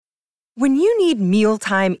When you need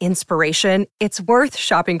mealtime inspiration, it's worth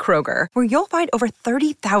shopping Kroger, where you'll find over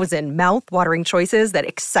 30,000 mouth-watering choices that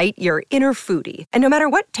excite your inner foodie. And no matter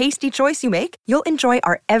what tasty choice you make, you'll enjoy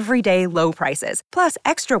our everyday low prices, plus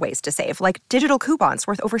extra ways to save, like digital coupons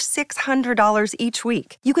worth over $600 each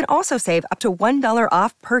week. You can also save up to $1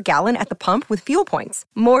 off per gallon at the pump with fuel points.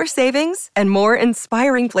 More savings and more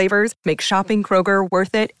inspiring flavors make shopping Kroger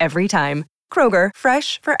worth it every time. Kroger,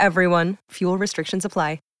 fresh for everyone. Fuel restrictions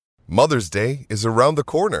apply. Mother's Day is around the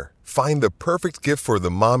corner. Find the perfect gift for the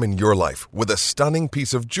mom in your life with a stunning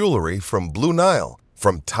piece of jewelry from Blue Nile.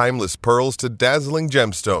 From timeless pearls to dazzling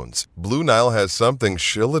gemstones, Blue Nile has something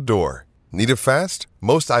she'll adore. Need it fast?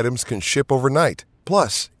 Most items can ship overnight.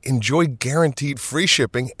 Plus, enjoy guaranteed free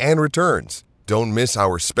shipping and returns. Don't miss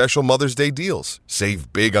our special Mother's Day deals.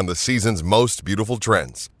 Save big on the season's most beautiful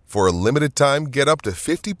trends. For a limited time, get up to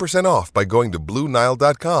 50% off by going to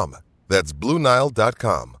BlueNile.com. That's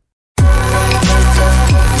BlueNile.com.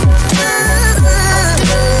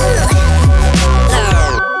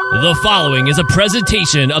 The following is a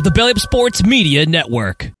presentation of the Belly Up Sports Media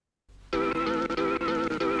Network.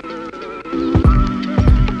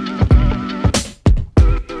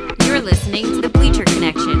 You're listening to the Bleacher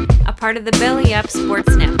Connection, a part of the Belly Up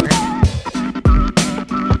Sports Network.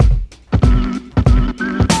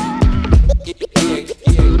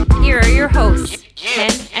 Here are your hosts,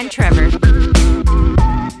 Ken and Trevor.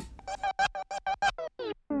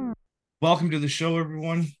 Welcome to the show,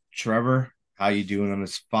 everyone. Trevor, how you doing on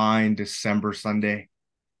this fine December Sunday?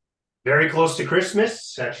 Very close to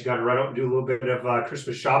Christmas. Actually got to run out and do a little bit of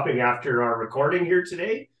Christmas shopping after our recording here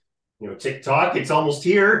today. You know, TikTok, it's almost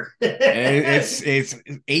here. it's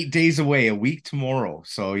 8 days away, a week tomorrow.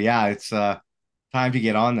 So yeah, it's time to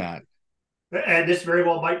get on that. And this very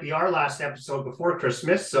well might be our last episode before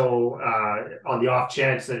Christmas. So on the off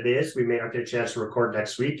chance that it is, we may not get a chance to record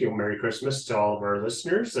next week. Merry Christmas to all of our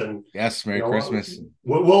listeners. And yes, Merry Christmas.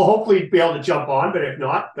 We'll hopefully be able to jump on, but if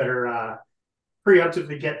not, better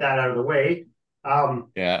preemptively get that out of the way.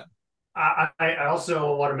 Yeah. I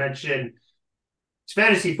also want to mention it's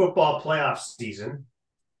fantasy football playoff season.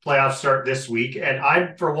 Playoffs start this week. And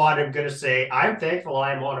I'm, for one, I'm going to say I'm thankful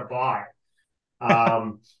I'm on a bye.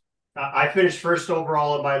 I finished first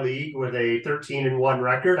overall in my league with a 13-1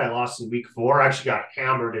 record. I lost in week 4. I actually got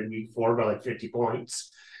hammered in week 4 by like 50 points.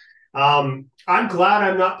 I'm glad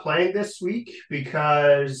I'm not playing this week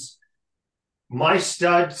because my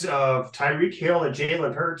studs of Tyreek Hill and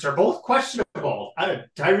Jalen Hurts are both questionable.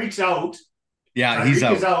 Tyreek's out. Yeah,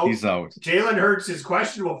 Tyreek he's out. Jalen Hurts is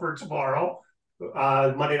questionable for tomorrow,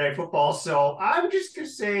 Monday Night Football. So I'm just going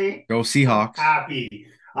to say, go Seahawks.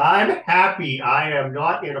 I'm happy I am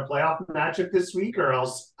not in a playoff matchup this week, or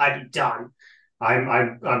else I'd be done.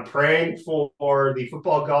 I'm praying for the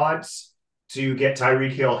football gods to get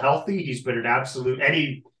Tyreek Hill healthy. He's been an absolute,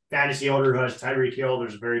 any fantasy owner who has Tyreek Hill,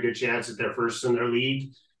 there's a very good chance that they're first in their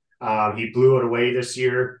league. He blew it away this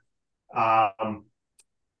year. I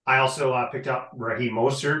also picked up Raheem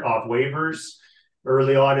Mostert off waivers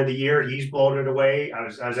early on in the year. He's blown it away. I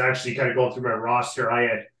was actually kind of going through my roster. I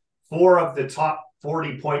had 4 of the top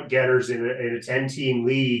 40-point getters in a 10-team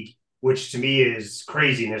league, which to me is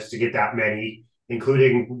craziness to get that many,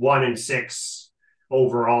 including 1 and 6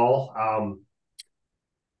 overall.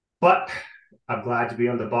 But I'm glad to be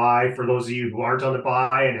on the bye. For those of you who aren't on the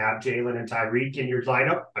bye and have Jalen and Tyreek in your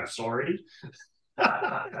lineup, I'm sorry.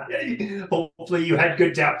 Hopefully you had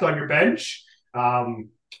good depth on your bench.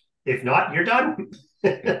 If not, you're done.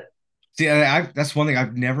 See, that's one thing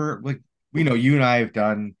I've never, like, we know you and I have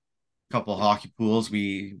done couple of hockey pools.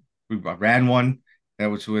 We ran one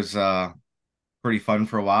which was pretty fun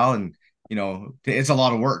for a while, and you know, it's a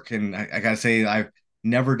lot of work, and I gotta say I've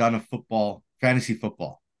never done a fantasy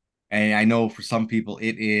football, and I know for some people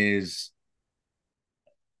it is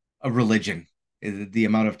a religion, the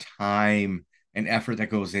amount of time and effort that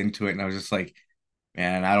goes into it. And I was just like,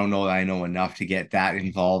 man, I don't know that I know enough to get that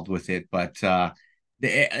involved with it, but I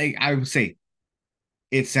would say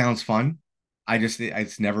it sounds fun.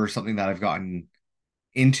 It's never something that I've gotten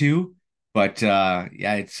into, but yeah,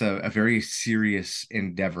 it's a very serious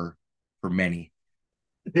endeavor for many.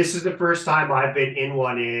 This is the first time I've been in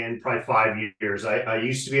one in probably 5 years. I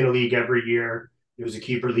used to be in a league every year. It was a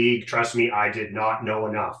keeper league. Trust me, I did not know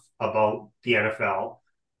enough about the NFL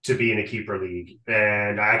to be in a keeper league.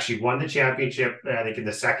 And I actually won the championship, I think, in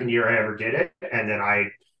the second year I ever did it. And then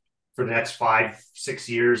for the next 5-6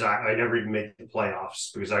 years, I never even made the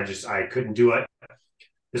playoffs because I couldn't do it.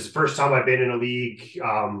 This is the first time I've been in a league in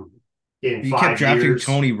 5 years. You kept drafting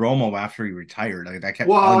Tony Romo after he retired. I kept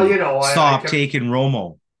stop taking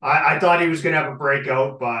Romo. I thought he was going to have a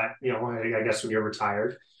breakout, but I guess when you're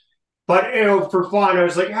retired. But for fun, I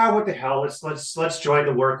was like, what the hell? Let's join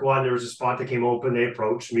the work one. There was a spot that came open. They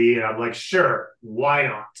approached me, and I'm like, sure, why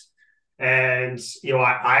not? And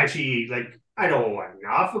I actually like I know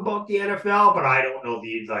enough about the NFL, but I don't know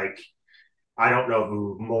I don't know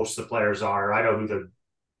who most of the players are. I know who the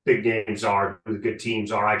big names are, who the good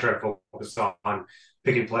teams are. I try to focus on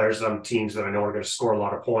picking players on teams that I know are going to score a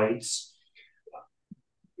lot of points.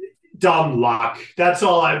 Dumb luck. That's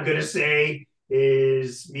all I'm going to say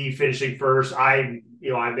is me finishing first. I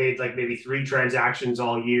made like maybe 3 transactions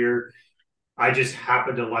all year. I just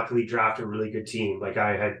happened to luckily draft a really good team. Like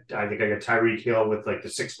I think I got Tyreek Hill with like the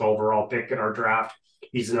 6th overall pick in our draft.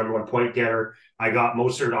 He's the number 1 point getter. I got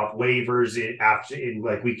Mostert off waivers in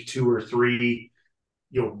like week 2 or 3.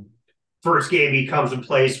 First game he comes and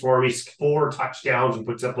plays for me, 4 touchdowns and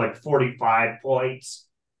puts up like 45 points.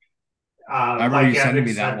 I remember Mike you sending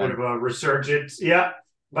me Evans that had a bit one. of a resurgence. Yeah,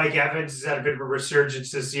 Mike Evans has had a bit of a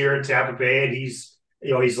resurgence this year in Tampa Bay, and he's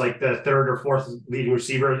like the 3rd or 4th leading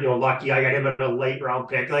receiver. Lucky I got him at a late round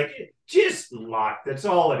pick. Like just luck. That's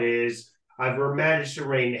all it is. I've managed to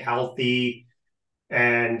remain healthy,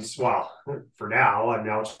 and well, for now, and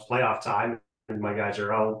now it's playoff time, and my guys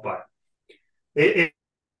are out. But it, it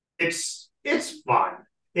it's fun.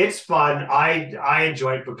 It's fun. I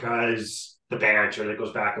enjoy it because the banter that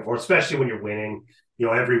goes back and forth, especially when you're winning.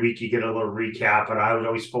 Every week you get a little recap, and I would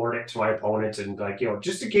always forward it to my opponents and like,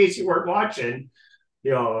 just in case you weren't watching,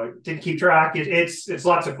 didn't keep track. It's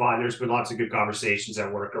lots of fun. There's been lots of good conversations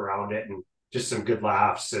at work around it, and just some good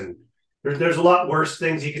laughs. And there's a lot worse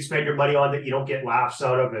things you can spend your money on that you don't get laughs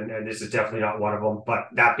out of, and this is definitely not one of them. But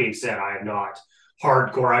that being said, I am not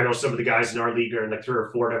hardcore. I know some of the guys in our league are in like 3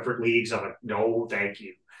 or 4 different leagues. I'm like, no, thank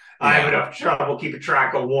you. I have Yeah. enough trouble keeping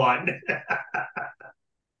track of one.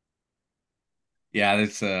 Yeah,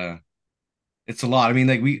 it's a lot. I mean,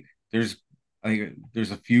 like I think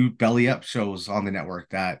there's a few belly up shows on the network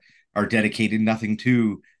that are dedicated nothing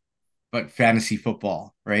to but fantasy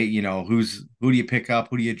football, right? Who do you pick up,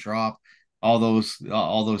 who do you drop, all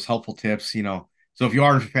those helpful tips. So if you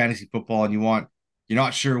are in fantasy football and you're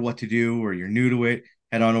not sure what to do or you're new to it,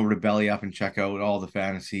 head on over to Belly Up and check out all the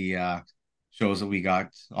fantasy shows that we got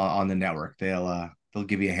on the network. They'll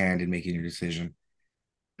give you a hand in making your decision.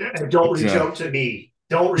 Don't But reach out to me.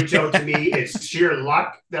 Don't reach out to me. It's sheer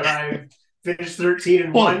luck that I finished 13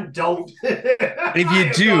 and well, 1. Don't. if I you am not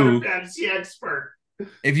a do, fantasy expert.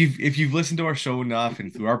 if you've listened to our show enough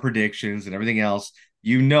and through our predictions and everything else,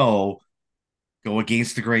 go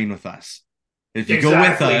against the grain with us. If you go with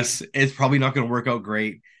Exactly. us, it's probably not going to work out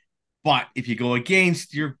great. But if you go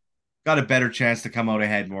against, you're got a better chance to come out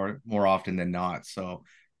ahead more often than not. So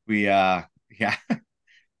we yeah,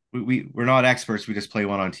 we're not experts. We just play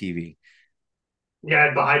one on TV.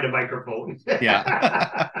 Yeah, behind a microphone.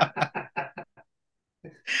 Yeah.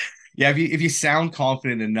 Yeah, if you sound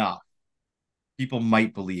confident enough, people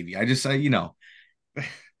might believe you. I just say,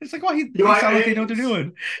 it's like, well, you know, they sound like they know what they're it's,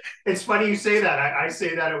 doing. it's funny you say that. I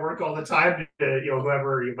say that at work all the time to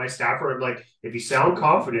whoever my staffer. I'm like, if you sound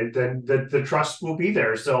confident, then the trust will be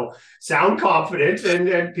there. So sound confident,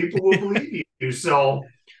 and people will believe you. So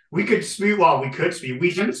we do spew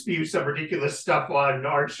some ridiculous stuff on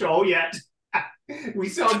our show yet. We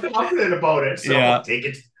sound confident about it. So Yeah, take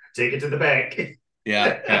it to the bank.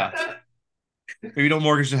 yeah. Maybe don't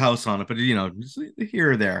mortgage the house on it, but just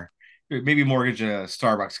here or there. Maybe mortgage a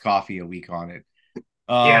Starbucks coffee a week on it.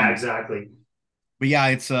 Yeah, Um, exactly. but yeah,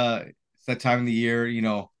 it's that time of the year,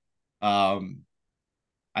 Um,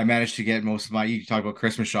 I managed to get most of you talk about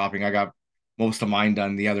Christmas shopping. I got most of mine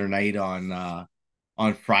done the other night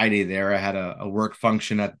on Friday there. I had a work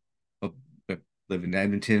function uh, live in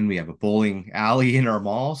Edmonton. We have a bowling alley in our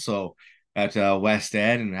mall, so at West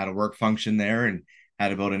Ed, and had a work function there and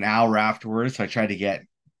had about an hour afterwards. So I tried to get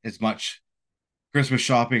as much Christmas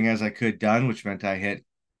shopping as I could done, which meant I hit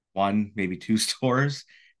one, maybe two stores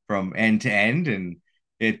from end to end. And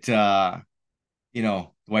the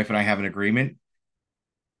wife and I have an agreement.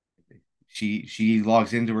 She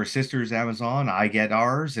logs into her sister's Amazon, I get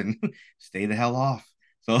ours, and stay the hell off.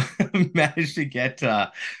 So managed to get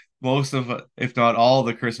most of, if not all,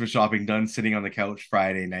 the Christmas shopping done sitting on the couch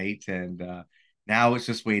Friday night, and now it's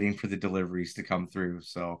just waiting for the deliveries to come through.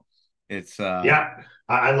 So it's Yeah,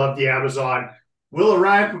 I love the Amazon. Will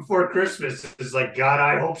arrive before Christmas. It's like, God,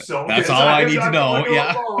 I hope so, that's because all I I am need to not know. going to a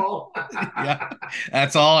Yeah. mall. Yeah.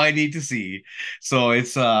 That's all I need to see. So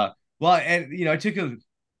it's well, and I took a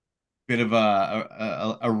bit of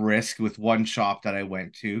a risk with one shop that I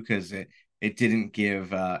went to because it didn't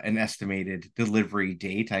give an estimated delivery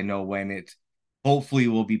date. I know when it hopefully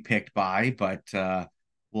will be picked by, but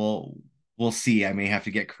we'll we'll see. I may have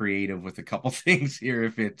to get creative with a couple things here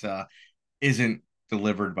if it isn't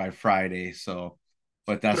delivered by Friday. So,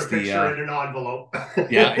 but Put that's a picture in an envelope.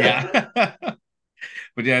 yeah.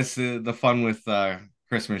 But yeah, it's the fun with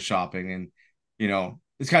Christmas shopping, and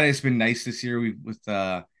it's been nice this year. We with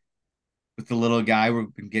the little guy,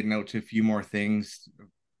 we've been getting out to a few more things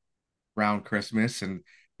around Christmas, and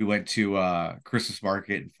we went to Christmas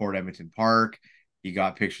market in Fort Edmonton Park. He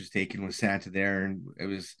got pictures taken with Santa there, and it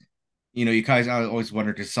was, you guys, I always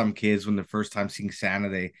wonder, because some kids, when the first time seeing Santa,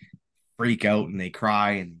 they freak out and they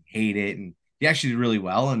cry and hate it, and he actually did really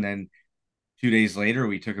well. And then 2 days later,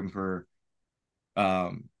 we took him for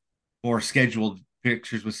um more scheduled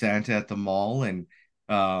pictures with Santa at the mall, and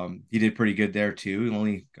he did pretty good there too. He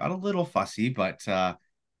only got a little fussy, but yeah,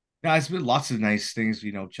 it's been lots of nice things,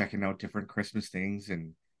 checking out different Christmas things,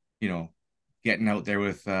 and you know, getting out there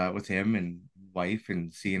with him and wife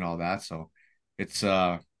and seeing all that. So it's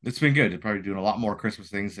been good. They're probably doing a lot more Christmas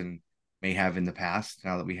things than may have in the past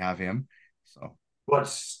now that we have him. So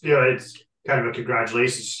It's kind of a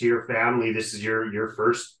congratulations to your family. This is your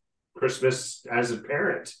first Christmas as a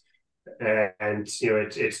parent, and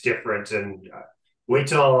it's different. And wait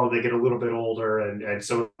till they get a little bit older, and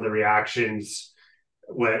some of the reactions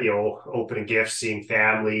when opening gifts, seeing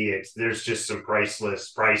family. There's just some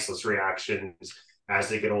priceless reactions as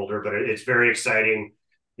they get older. But it's very exciting,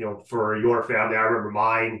 for your family. I remember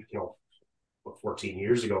mine, 14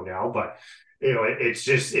 years ago now, but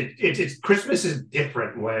it's Christmas is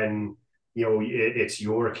different when it's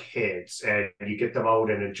your kids and you get them out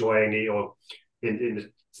and enjoying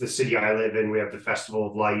in the city I live in. We have the Festival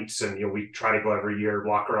of Lights, and we try to go every year,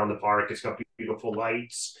 walk around the park. It's got beautiful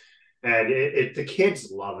lights, and the kids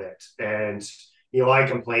love it. And I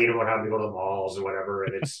complain about having to go to the malls or whatever,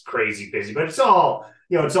 and it's crazy busy, but it's all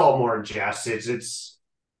more in jest. It's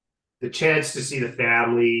the chance to see the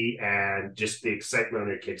family and just the excitement on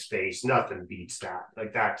your kid's face. Nothing beats that.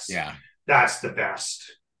 Like that's the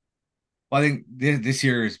best. Well, I think this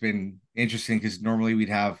year has been interesting because normally we'd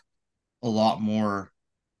have a lot more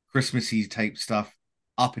Christmassy type stuff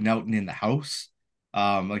up and out and in the house.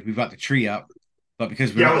 Like we've got the tree up, but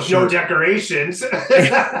because we're with no decorations.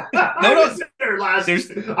 I was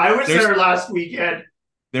there last weekend.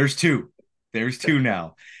 There's two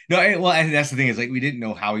now. No, and that's the thing, is like we didn't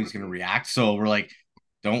know how he was going to react, so we're like,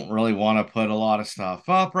 don't really want to put a lot of stuff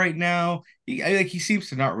up right now. He seems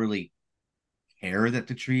to not really care that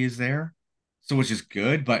the tree is there, so which is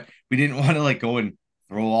good. But we didn't want to like go and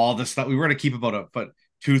throw all the stuff. We were going to keep about a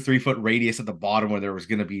 2-3 foot radius at the bottom where there was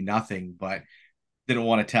going to be nothing, but didn't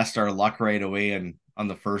want to test our luck right away and on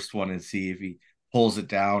the first one and see if he pulls it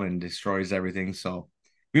down and destroys everything. So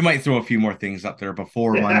we might throw a few more things up there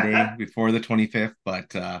before Monday, before the 25th,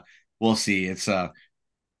 but we'll see. It's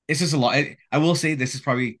just a lot. I will say this is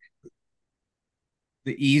probably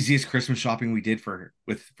the easiest Christmas shopping we did for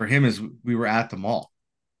him. Is we were at the mall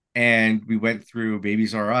and we went through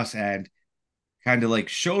Babies R Us and kind of like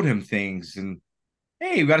showed him things, and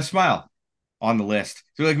hey, we got a smile on the list.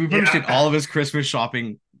 So like we pretty much did all of his Christmas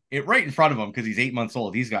shopping right in front of him because he's 8 months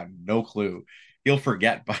old. He's got no clue. He'll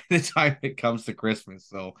forget by the time it comes to Christmas.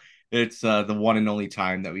 So it's the one and only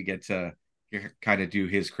time that we get to kind of do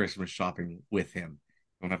his Christmas shopping with him.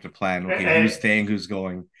 Don't have to plan, okay, who's staying, who's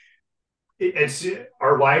going. It's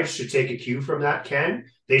our wives should take a cue from that, Ken.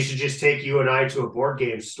 They should just take you and I to a board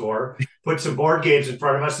game store, put some board games in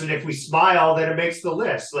front of us, and if we smile, then it makes the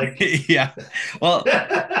list. Like, yeah. Well,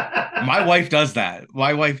 my wife does that.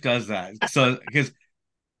 So because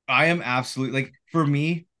I am absolutely like, for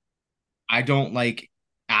me, I don't like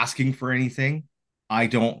asking for anything. I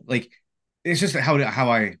don't like, it's just how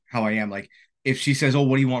I am. Like if she says, "Oh,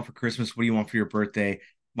 what do you want for Christmas? What do you want for your birthday?"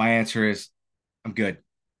 My answer is, "I'm good."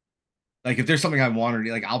 Like if there's something I want, or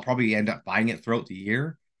like I'll probably end up buying it throughout the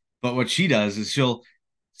year. But what she does is she'll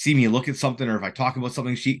see me look at something, or if I talk about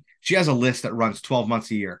something, she has a list that runs 12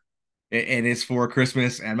 months a year, and it's for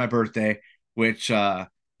Christmas and my birthday, which is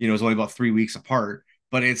only about 3 weeks apart.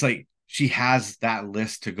 But it's like she has that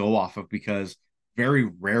list to go off of, because very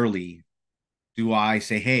rarely do I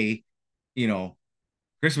say, "Hey,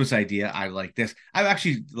 Christmas idea, I like this." I've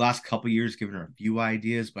actually the last couple of years given her a few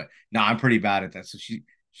ideas, but no, I'm pretty bad at that. So she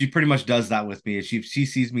pretty much does that with me. If she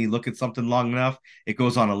sees me look at something long enough, it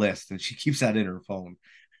goes on a list, and she keeps that in her phone.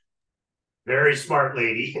 Very smart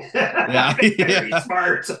lady. Yeah, Very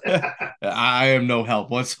smart. I am no help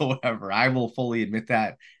whatsoever. I will fully admit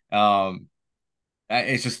that.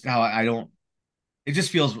 It's just how I don't. It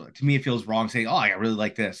just feels to me. It feels wrong saying, "Oh, I really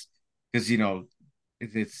like this," because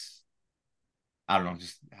it's I don't know,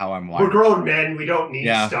 just how I'm wired. We're grown men. We don't need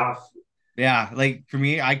stuff. Yeah, like for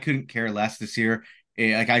me, I couldn't care less this year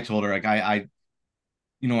like I told her, like I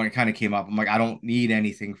when it kind of came up, I'm like, I don't need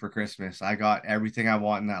anything for Christmas. I got everything I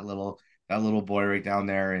want in that little boy right down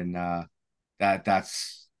there, and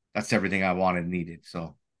that's everything I wanted and needed.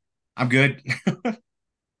 So I'm good.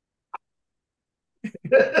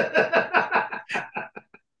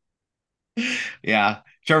 Yeah.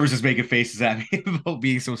 Trevor's just making faces at me about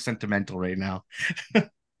being so sentimental right now.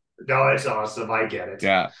 No, it's awesome. I get it.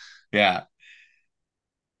 Yeah. Yeah.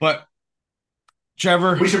 But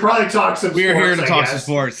Trevor, We should probably talk some we are here sports, to I talk some guess.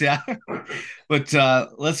 sports. Yeah. But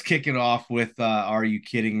let's kick it off with Are You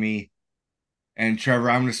Kidding Me? And Trevor,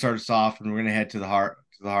 I'm going to start us off, and we're going to head to the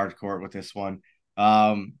hard court with this one.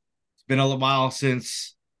 It's been a little while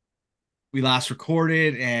since we last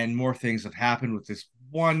recorded, and more things have happened with this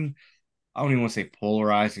one. I don't even want to say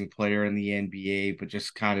polarizing player in the NBA, but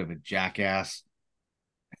just kind of a jackass.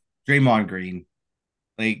 Draymond Green.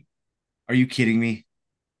 Like, are you kidding me?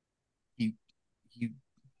 He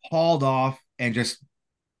hauled off and just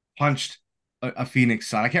punched a Phoenix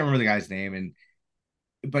Sun. I can't remember the guy's name,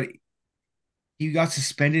 but he got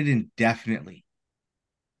suspended indefinitely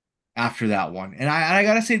after that one. And I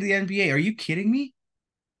gotta say to the NBA, are you kidding me?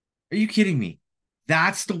 Are you kidding me?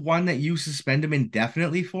 That's the one that you suspend him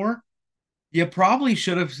indefinitely for? You probably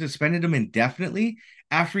should have suspended him indefinitely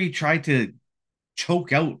after he tried to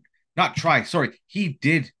choke out, not try, sorry, he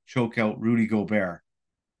did choke out Rudy Gobert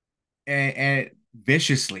and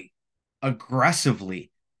viciously,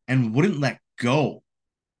 aggressively, and wouldn't let go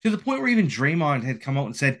to the point where even Draymond had come out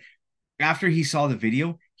and said after he saw the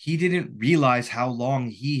video, he didn't realize how long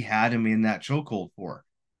he had him in that chokehold for.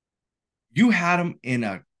 You had him in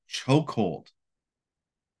a chokehold.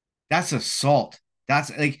 That's assault.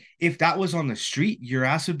 That's like if that was on the street, your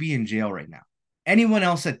ass would be in jail right now. Anyone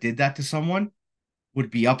else that did that to someone would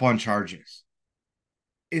be up on charges.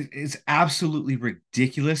 It's absolutely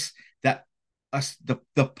ridiculous that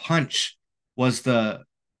the punch was the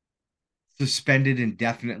suspended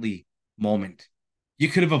indefinitely moment. You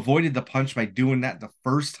could have avoided the punch by doing that the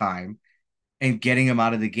first time and getting him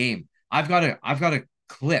out of the game. I've got a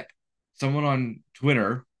clip. Someone on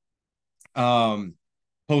Twitter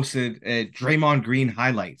posted Draymond Green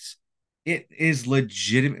highlights. It is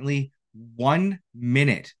legitimately 1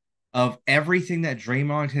 minute of everything that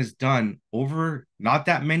Draymond has done over not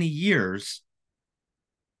that many years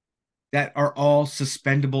that are all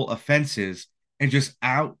suspendable offenses and just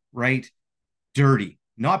outright dirty.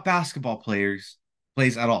 Not basketball plays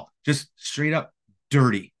at all. Just straight up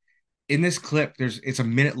dirty. In this clip, it's a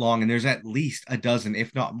minute long and there's at least a dozen,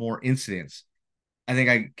 if not more, incidents. I think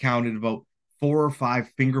I counted about 4 or 5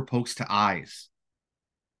 finger pokes to eyes.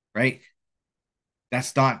 Right?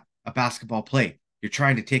 That's not a basketball play. You're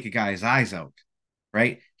trying to take a guy's eyes out.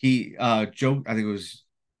 Right? I think it was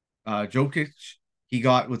Jokic, he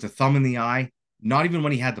got with a thumb in the eye, not even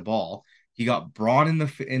when he had the ball. He got Braun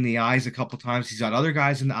in the eyes a couple times. He's got other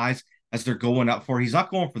guys in the eyes as they're going up for. He's not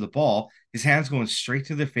going for the ball. His hands going straight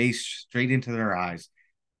to their face, straight into their eyes.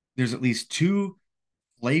 There's at least 2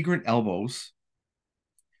 flagrant elbows,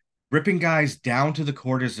 ripping guys down to the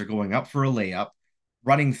court as they're going up for a layup,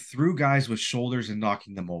 running through guys with shoulders and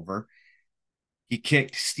knocking them over. He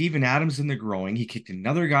kicked Steven Adams in the groin. He kicked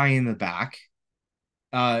another guy in the back.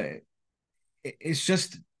 It's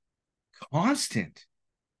just constant.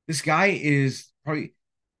 This guy is probably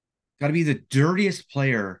got to be the dirtiest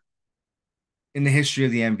player in the history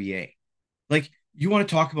of the NBA. Like, you want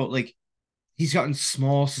to talk about, like, he's gotten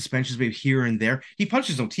small suspensions maybe here and there. He punched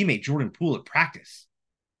his own teammate, Jordan Poole, at practice,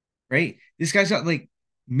 right? This guy's got, like,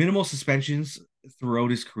 minimal suspensions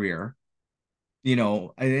throughout his career.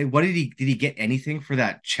 What did he get anything for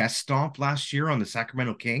that chest stomp last year on the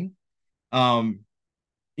Sacramento King?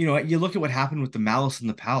 You look at what happened with the Malice in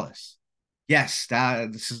the Palace. Yes, a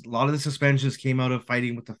lot of the suspensions came out of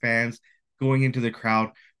fighting with the fans, going into the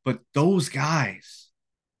crowd, but those guys,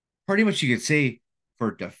 pretty much you could say,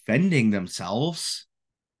 for defending themselves,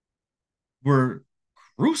 were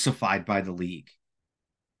crucified by the league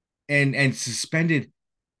and suspended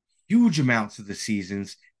huge amounts of the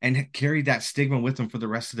seasons and carried that stigma with them for the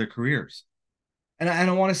rest of their careers. And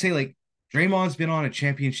I want to say, like, Draymond's been on a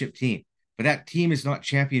championship team, but that team is not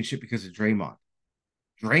championship because of Draymond.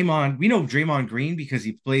 We know Draymond Green because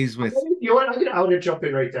he plays with. You know what? I'm going to jump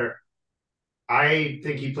in right there. I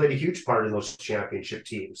think he played a huge part in those championship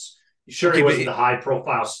teams. Sure, he wasn't the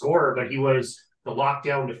high-profile scorer, but he was the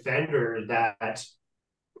lockdown defender that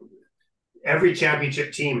every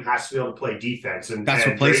championship team has to be able to play defense, and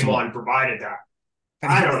Draymond provided that.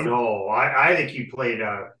 I don't know. I think he played,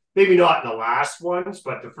 maybe not in the last ones,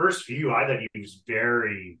 but the first few, I thought he was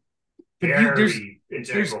very, very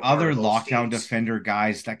there's other lockdown defender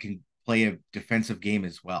guys that can play a defensive game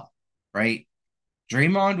as well, right?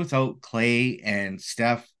 Draymond without Clay and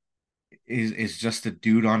Steph is just a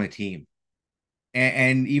dude on a team.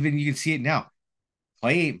 And even you can see it now.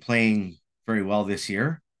 Clay ain't playing very well this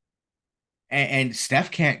year. And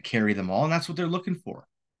Steph can't carry them all, and that's what they're looking for,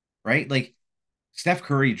 right? Like Steph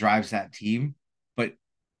Curry drives that team, but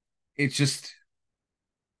it's just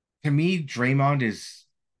to me, Draymond is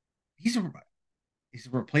he's a he's a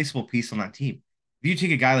replaceable piece on that team. If you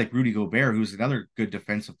take a guy like Rudy Gobert, who's another good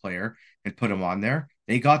defensive player, and put him on there,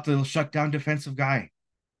 they got the shutdown defensive guy,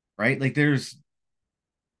 right? Like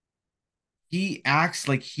he acts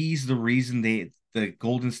like he's the reason the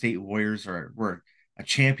Golden State Warriors were a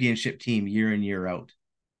championship team year in year out.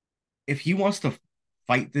 If he wants to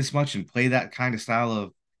fight this much and play that kind of style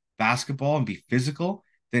of basketball and be physical,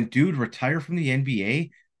 then dude, retire from the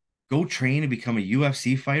NBA, go train and become a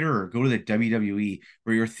UFC fighter or go to the WWE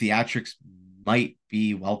where your theatrics might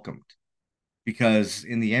be welcomed. Because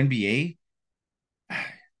in the NBA,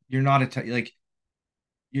 you're not like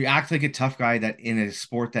you act like a tough guy that in a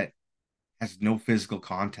sport that has no physical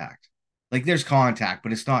contact. Like there's contact,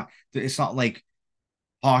 but it's not like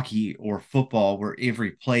hockey or football where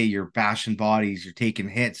every play you're bashing bodies, you're taking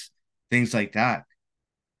hits, things like that.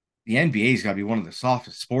 The NBA's got to be one of the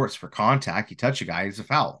softest sports for contact. You touch a guy, it's a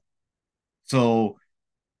foul. So,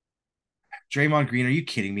 Draymond Green, are you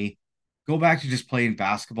kidding me? Go back to just playing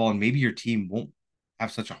basketball, and maybe your team won't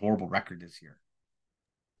have such a horrible record this year.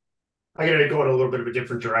 I'm going to go in a little bit of a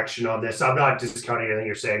different direction on this. I'm not discounting anything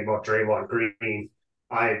you're saying about Draymond Green.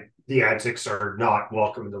 The antics are not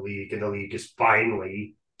welcome in the league, and the league has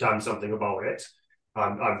finally done something about it.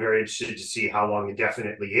 I'm very interested to see how long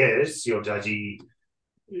indefinitely is. Does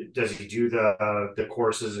he do the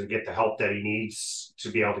courses and get the help that he needs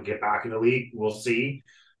to be able to get back in the league? We'll see.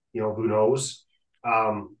 Who knows?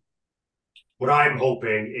 What I'm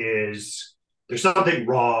hoping is there's something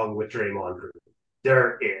wrong with Draymond Green.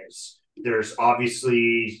 There is. There's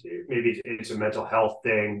obviously maybe it's a mental health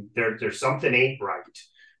thing. There's something ain't right.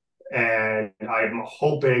 And I'm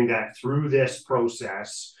hoping that through this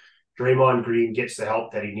process, Draymond Green gets the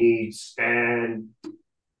help that he needs and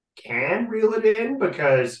can reel it in,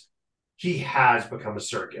 because he has become a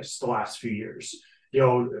circus the last few years.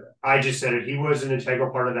 I just said it. He was an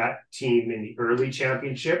integral part of that team in the early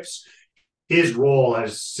championships. His role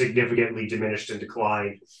has significantly diminished and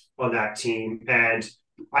declined on that team. And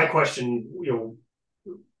I question,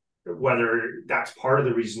 whether that's part of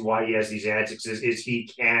the reason why he has these antics is he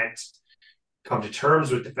can't come to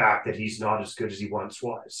terms with the fact that he's not as good as he once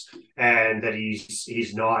was, and that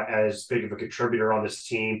he's not as big of a contributor on this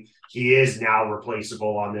team. He is now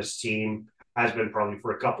replaceable on this team, has been probably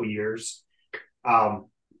for a couple of years.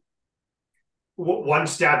 One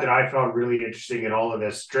stat that I found really interesting in all of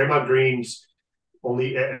this, Draymond Green's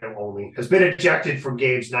only has been ejected from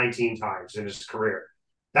games 19 times in his career.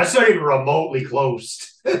 That's not even remotely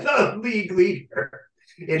close to the league leader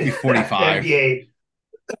in 45.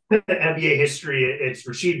 NBA history. It's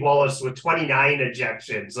Rasheed Wallace with 29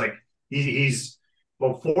 ejections. Like he's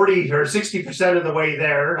about 40 or 60% of the way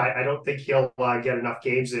there. I don't think he'll get enough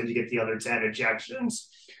games in to get the other 10 ejections.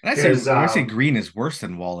 And I say Green is worse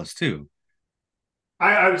than Wallace too.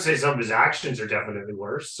 I would say some of his actions are definitely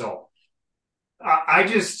worse. So I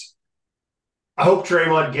hope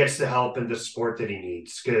Draymond gets the help in the sport that he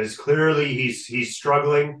needs, because clearly he's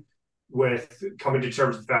struggling with coming to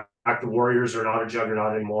terms with the fact the Warriors are not a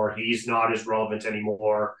juggernaut anymore. He's not as relevant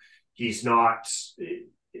anymore. He's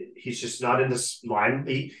just not in this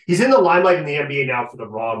line. He's in the limelight in the NBA now for the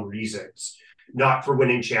wrong reasons, not for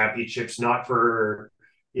winning championships, not for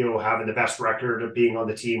having the best record of being on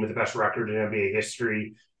the team with the best record in NBA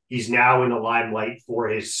history. He's now in the limelight for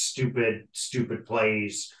his stupid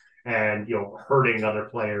plays and hurting other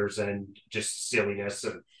players and just silliness.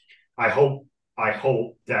 And I hope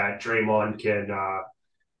that Draymond can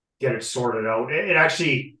get it sorted out. It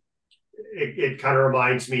actually kind of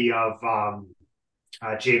reminds me of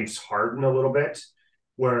James Harden a little bit,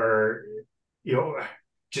 where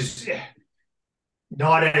just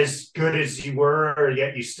not as good as you were,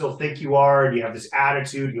 yet you still think you are, and you have this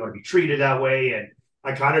attitude, you want to be treated that way. And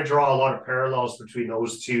I kind of draw a lot of parallels between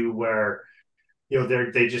those two, where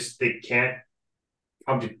they can't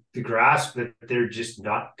come to the grasp that they're just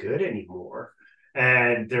not good anymore,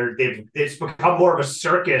 and it's become more of a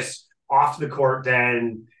circus off the court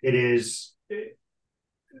than it is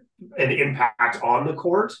an impact on the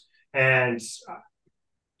court. And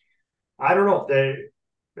I don't know.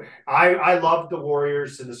 I love the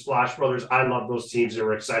Warriors and the Splash Brothers. I love those teams. They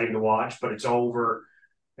were exciting to watch, but it's over.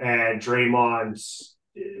 And Draymond's,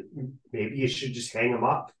 maybe you should just hang him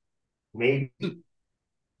up. Maybe.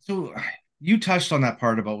 So you touched on that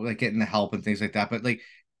part about like getting the help and things like that, but like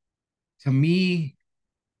to me,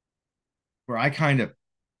 where I kind of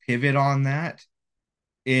pivot on that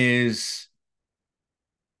is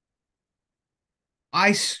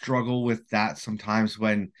I struggle with that sometimes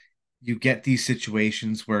when you get these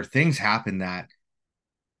situations where things happen that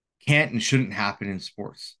can't and shouldn't happen in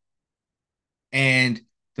sports. And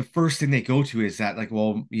the first thing they go to is that, like,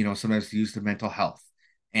 well, sometimes use the mental health.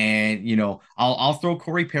 And I'll throw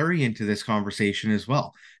Corey Perry into this conversation as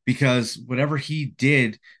well, because whatever he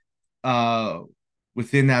did uh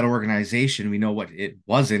within that organization, we know what it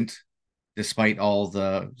wasn't, despite all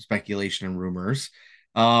the speculation and rumors.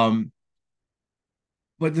 Um,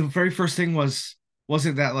 but the very first thing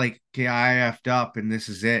wasn't that like, okay, I effed up and this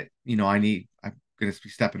is it. I'm gonna be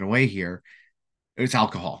stepping away here. It's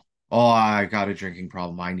alcohol. Oh, I got a drinking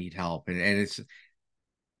problem. I need help. And it's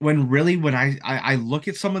when really when I look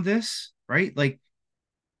at some of this, right? Like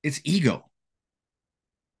it's ego.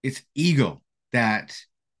 It's ego that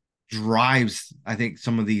drives, I think,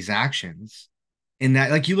 some of these actions. In that,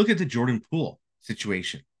 like you look at the Jordan Poole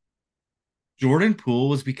situation. Jordan Poole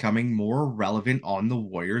was becoming more relevant on the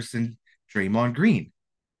Warriors than Draymond Green.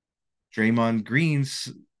 Draymond Green's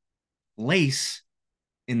place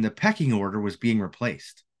in the pecking order was being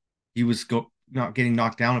replaced. He was not getting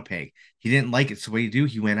knocked down a peg. He didn't like it. So what did he do?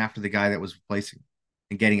 He went after the guy that was replacing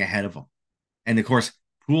and getting ahead of him. And of course,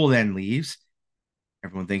 Poole then leaves.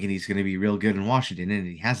 Everyone thinking he's going to be real good in Washington, and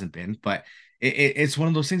he hasn't been. But it's one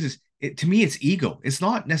of those things. To me, it's ego. It's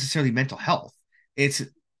not necessarily mental health. It's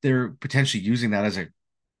they're potentially using that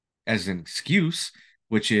as an excuse,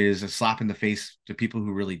 which is a slap in the face to people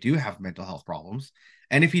who really do have mental health problems.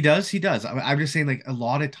 And if he does, he does. I'm just saying, like a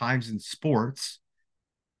lot of times in sports,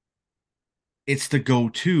 it's the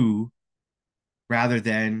go-to rather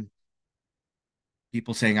than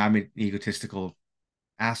people saying I'm an egotistical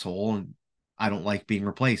asshole and I don't like being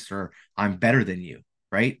replaced or I'm better than you,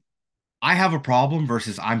 right? I have a problem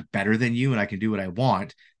versus I'm better than you and I can do what I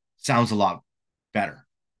want sounds a lot better.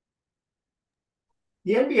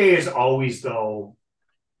 The NBA is always, though,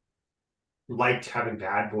 liked having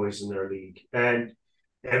bad boys in their league. And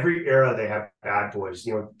every era they have bad boys.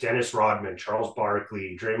 Dennis Rodman, Charles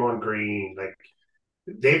Barkley, Draymond Green, like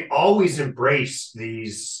they've always embraced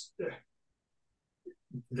these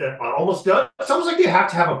that almost does. It's almost like they have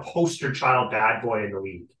to have a poster child bad boy in the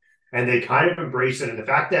league. And they kind of embrace it. And the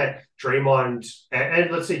fact that Draymond and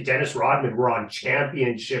let's say Dennis Rodman were on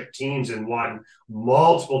championship teams and won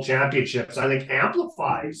multiple championships, I think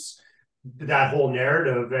amplifies that whole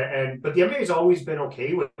narrative. But the NBA has always been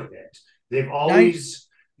okay with it. They've always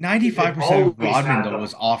 95% of Rodman though them.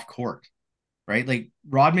 was off court, right? Like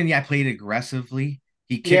Rodman, yeah, played aggressively.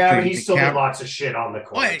 He kicked but he still did lots of shit on the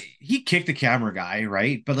court. Well, he kicked the camera guy,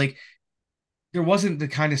 right? But like there wasn't the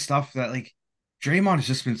kind of stuff that like Draymond has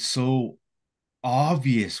just been so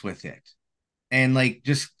obvious with it. And like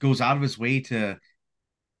just goes out of his way to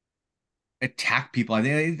attack people. I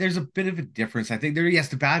think there's a bit of a difference. I think yes,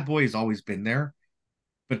 the bad boy has always been there,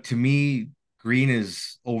 but to me, Green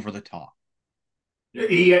is over the top.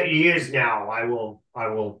 He is now. I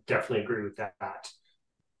will definitely agree with that.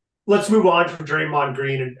 Let's move on from Draymond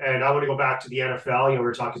Green, and I want to go back to the NFL. We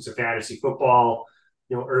were talking some fantasy football,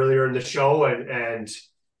 earlier in the show, and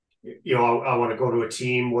I want to go to a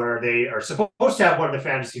team where they are supposed to have one of the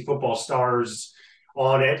fantasy football stars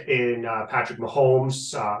on it in Patrick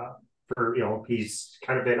Mahomes. He's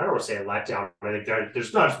kind of been, I don't want to say a letdown. I think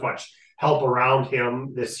there's not as much help around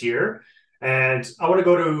him this year. And I want to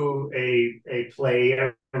go to a play.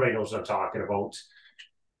 Everybody knows what I'm talking about.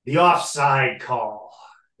 The offside call.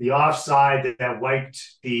 The offside that wiped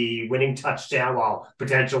the winning touchdown,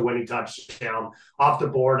 potential winning touchdown off the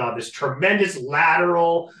board on this tremendous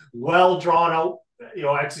lateral, well drawn out,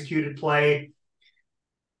 executed play.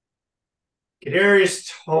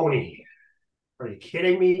 Kadarius Toney. Are you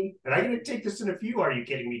kidding me? And I'm going to take this in a few "are you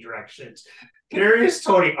kidding me" directions. Kadarius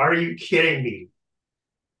Toney, are you kidding me?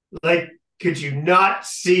 Like, could you not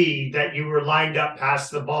see that you were lined up past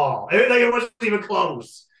the ball? It wasn't even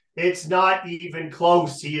close. It's not even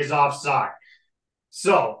close. He is offside.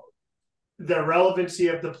 So the relevancy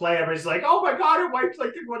of the play, everybody's like, oh my God, it wiped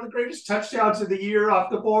like one of the greatest touchdowns of the year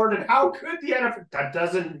off the board. And how could the NFL? That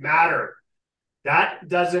doesn't matter. That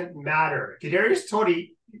doesn't matter. Kadarius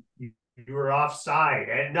Toney, you were offside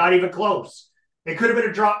and not even close. It could have been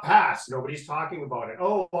a drop pass. Nobody's talking about it.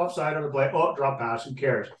 Oh, offside on the play. Oh, drop pass. Who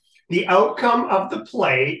cares? The outcome of the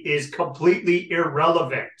play is completely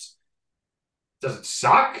irrelevant. Does it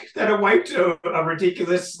suck that it wiped a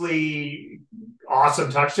ridiculously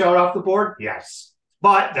awesome touchdown off the board? Yes.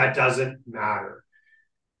 But that doesn't matter.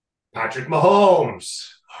 Patrick Mahomes.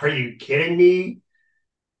 Are you kidding me?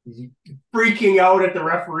 Freaking out at the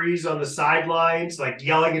referees on the sidelines, like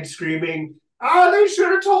yelling and screaming, "Oh, they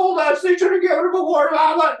should have told us. They should have given him a warning."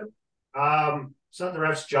 It's not the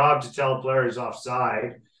ref's job to tell a player he's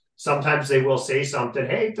offside. Sometimes they will say something,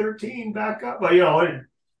 "Hey, 13, back up." But,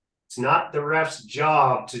 it's not the ref's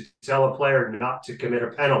job to tell a player not to commit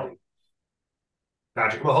a penalty.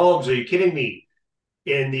 Patrick Mahomes, are you kidding me?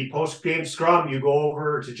 In the post-game scrum, you go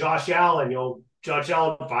over to Josh Allen. Josh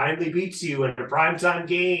Allen finally beats you in a primetime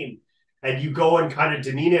game, and you go and kind of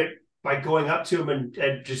demean it by going up to him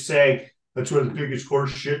and just saying, "That's one of the biggest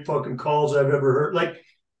horse shit fucking calls I've ever heard." Like,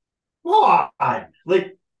 come on.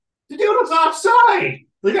 Like, the dude was offside.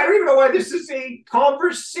 Like, I don't even know why this is a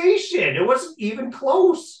conversation. It wasn't even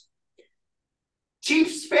close.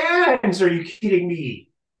 Chiefs fans, are you kidding me?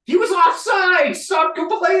 He was offside. Stop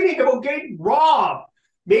complaining about getting robbed.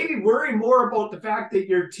 Maybe worry more about the fact that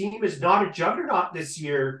your team is not a juggernaut this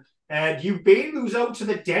year and you may lose out to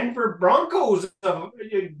the Denver Broncos of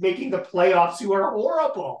making the playoffs, who are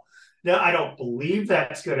horrible. Now, I don't believe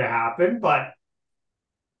that's going to happen, but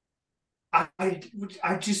I'm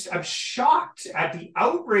shocked at the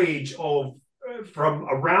outrage from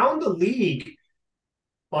around the league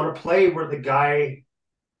on a play where the guy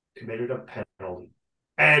committed a penalty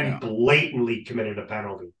and blatantly committed a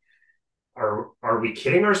penalty. Are we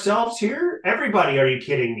kidding ourselves here? Everybody, are you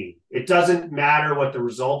kidding me? It doesn't matter what the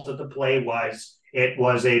result of the play was. It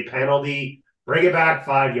was a penalty. Bring it back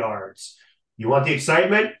 5 yards. You want the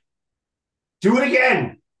excitement? Do it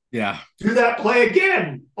again. Yeah. Do that play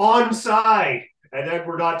again, onside, and then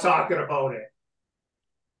we're not talking about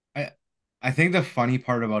it. I think the funny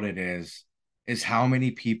part about it is how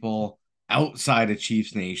many people outside of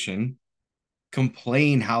Chiefs Nation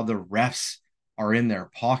complain how the refs are in their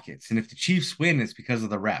pockets. And if the Chiefs win, it's because of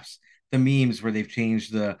the refs. The memes where they've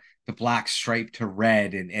changed the black stripe to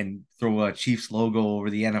red and throw a Chiefs logo over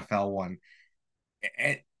the NFL one.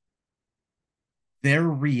 And their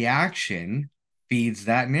reaction feeds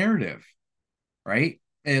that narrative, right?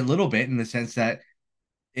 A little bit, in the sense that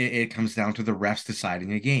it comes down to the refs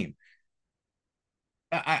deciding a game.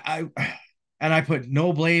 I put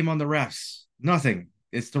no blame on the refs. Nothing.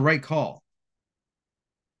 It's the right call.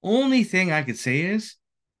 Only thing I could say is,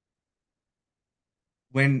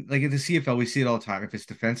 when, like, in the CFL, we see it all the time. If it's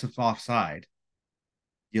defensive offside,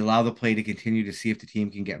 you allow the play to continue to see if the team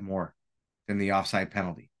can get more than the offside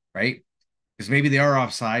penalty, right? Because maybe they are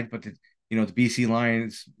offside, but the BC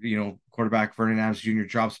Lions, quarterback Vernon Adams Jr.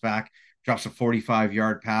 drops a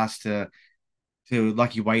 45-yard pass to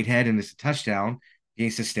Lucky Whitehead, and it's a touchdown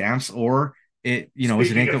against the Stamps, or it, is an ankle.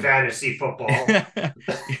 Speaking of fantasy football.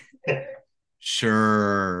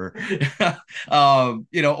 Sure. Or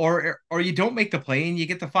you don't make the play and you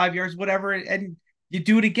get the 5 yards, whatever, and you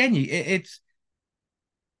do it again. It's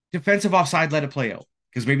defensive offside, let it play out,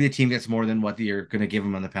 because maybe the team gets more than what you're going to give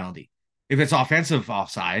them on the penalty. If it's offensive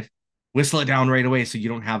offside, whistle it down right away so you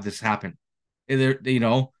don't have this happen.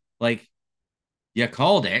 You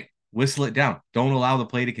called it, whistle it down. Don't allow the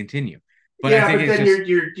play to continue. But I think then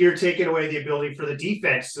you're taking away the ability for the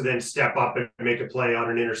defense to then step up and make a play on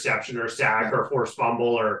an interception or a sack or a forced fumble,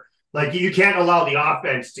 or like, you can't allow the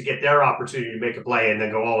offense to get their opportunity to make a play and then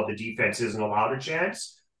go, "Oh, the defense isn't allowed a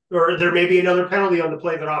chance," or there may be another penalty on the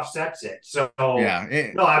play that offsets it. So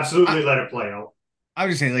absolutely let it play out. I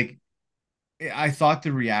was just saying, I thought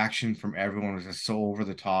the reaction from everyone was just so over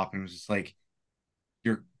the top, and it was just like,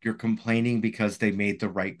 you're complaining because they made the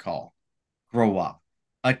right call. Grow up.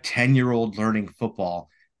 A 10-year-old learning football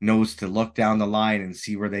knows to look down the line and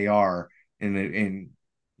see where they are in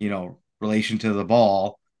relation to the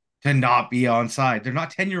ball, to not be onside. They're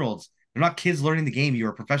not 10-year-olds. They're not kids learning the game. You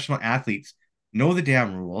are professional athletes. Know the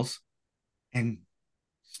damn rules and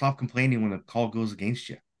stop complaining when the call goes against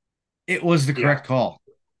you. It was the correct call.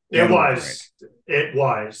 It was.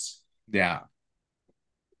 Yeah.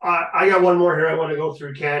 I got one more here. I want to go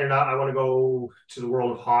through Canada. I want to go to the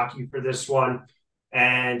world of hockey for this one.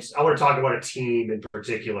 And I want to talk about a team in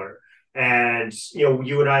particular. And,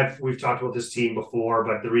 you and we've talked about this team before,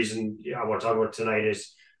 but the reason I want to talk about tonight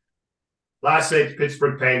is last night, the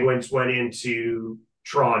Pittsburgh Penguins went into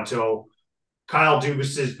Toronto. Kyle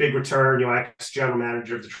Dubas's big return, ex-general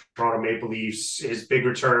manager of the Toronto Maple Leafs, his big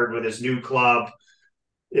return with his new club,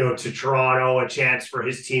 to Toronto, a chance for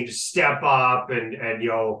his team to step up and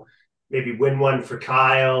maybe win one for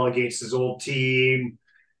Kyle against his old team.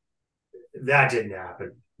 That didn't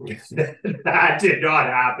happen. That did not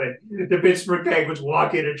happen. The Pittsburgh Penguins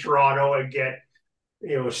walk into Toronto and get,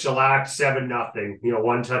 shellacked 7-0,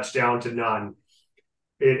 1 touchdown to none.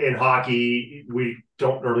 in hockey, we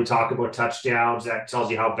don't really talk about touchdowns. That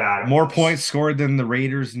tells you how bad it More was. points scored than the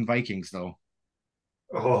Raiders and Vikings, though.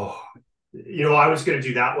 Oh, I was going to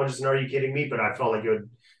do that one. Just, are you kidding me? But I felt like it would.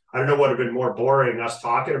 I don't know what would have been more boring, us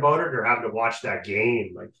talking about it or having to watch that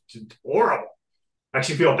game. Like, it's horrible. I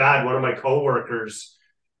actually feel bad. One of my coworkers,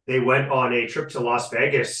 they went on a trip to Las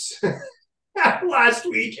Vegas last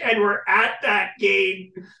week and were at that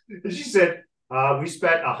game. And she said, we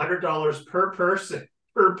spent $100 per person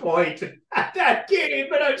per point at that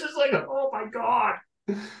game. And I was just like, oh my God.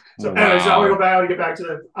 So, anyways, I want to go back.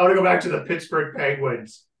 I want to go back to the Pittsburgh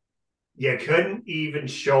Penguins. You couldn't even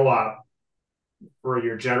show up for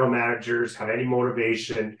your general managers, have any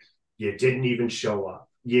motivation. You didn't even show up.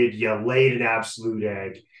 You laid an absolute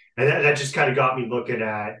egg. And that just kind of got me looking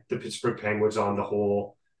at the Pittsburgh Penguins on the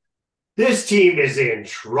whole. This team is in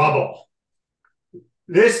trouble.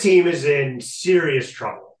 This team is in serious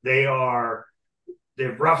trouble. They're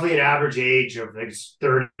roughly an average age of like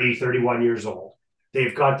 30, 31 years old.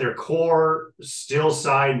 They've got their core still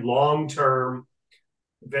signed long-term.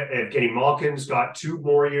 Evgeny Malkin's got 2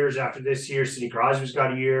 more years after this year. Sidney Crosby's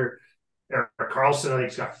got a year. Erik Karlsson, I think,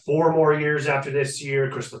 has got 4 more years after this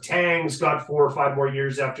year. Chris Letang's got 4 or 5 more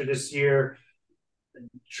years after this year.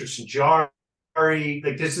 Tristan Jarry.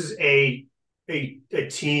 Like, this is a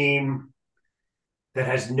team that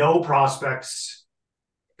has no prospects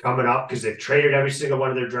coming up because they've traded every single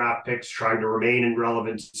one of their draft picks trying to remain in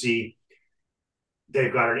relevancy.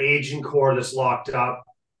 They've got an aging core that's locked up.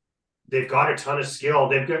 They've got a ton of skill.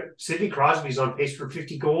 They've got Sidney Crosby's on pace for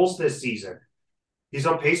 50 goals this season. He's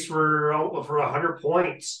on pace for 100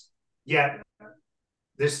 points. Yet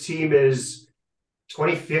this team is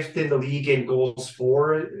 25th in the league in goals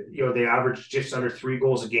for. They average just under 3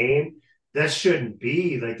 goals a game. That shouldn't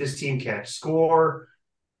be. Like, this team can't score.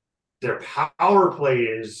 Their power play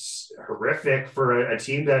is horrific for a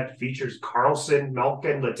team that features Karlsson,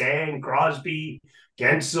 Malkin, Letang, Crosby,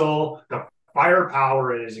 Gensel. The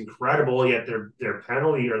firepower is incredible, yet their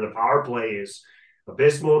penalty or the power play is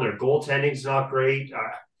abysmal. Their goaltending is not great.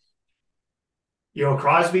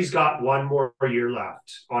 Crosby's got 1 more year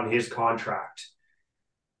left on his contract.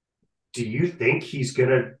 Do you think he's going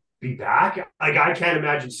to be back? Like, I can't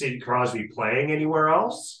imagine Sidney Crosby playing anywhere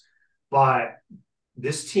else, but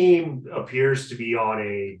this team appears to be on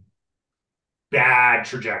a bad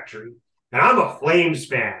trajectory. And I'm a Flames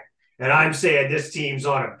fan, and I'm saying this team's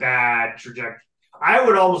on a bad trajectory. I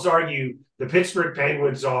would almost argue the Pittsburgh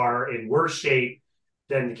Penguins are in worse shape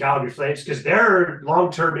than the Calgary Flames because their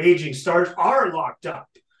long-term aging stars are locked up.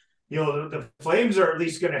 The Flames are at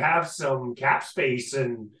least going to have some cap space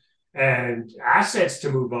and assets to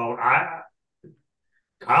move out.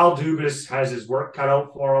 Kyle Dubas has his work cut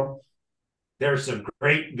out for him. There's some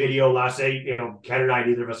great video last night. Ken and I,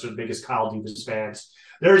 neither of us are the biggest Kyle Dubas fans.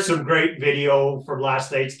 There's some great video from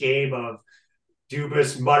last night's game of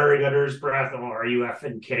Dubas muttering under his breath, "Oh, are you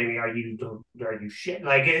effing kidding me? Are you shit?"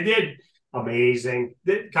 Like, it did amazing.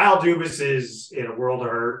 Kyle Dubas is in a world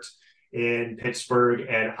of hurt in Pittsburgh,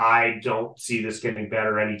 and I don't see this getting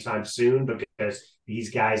better anytime soon because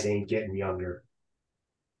these guys ain't getting younger.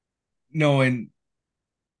 No, and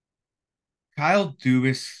Kyle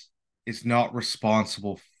Dubas is not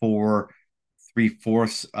responsible for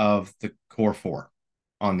 3/4 of the core 4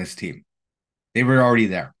 on this team. They were already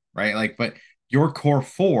there, right? Like, but your core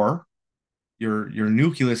 4, your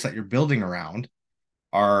nucleus that you're building around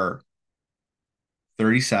are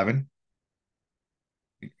 37,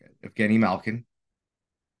 Evgeny Malkin,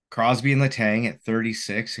 Crosby and Letang at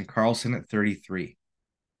 36, and Karlsson at 33.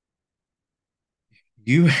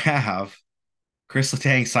 You have Chris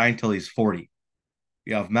Letang signed till he's 40.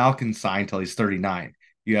 You have Malkin signed till he's 39.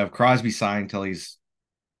 You have Crosby signed till he's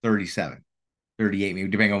 37, 38, maybe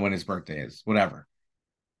depending on when his birthday is, whatever.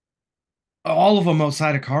 All of them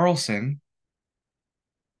outside of Karlsson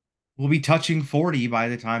will be touching 40 by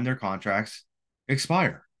the time their contracts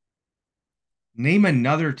expire. Name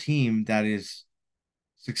another team that is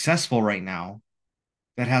successful right now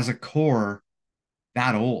that has a core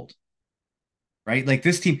that old, right? Like,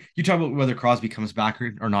 this team, you talk about whether Crosby comes back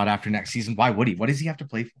or not after next season. Why would he? What does he have to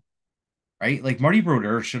play for? Right? Like, Marty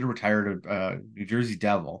Brodeur should have retired a New Jersey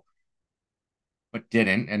Devil, but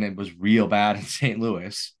didn't, and it was real bad in St.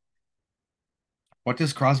 Louis. What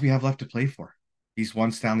does Crosby have left to play for? He's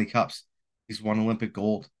won Stanley Cups. He's won Olympic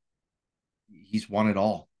gold. He's won it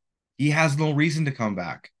all. He has no reason to come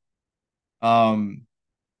back.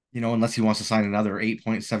 Unless he wants to sign another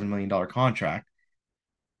 $8.7 million contract.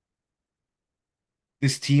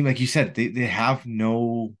 This team, like you said, they have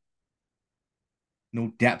no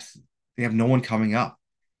depth. They have no one coming up.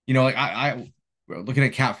 Like, looking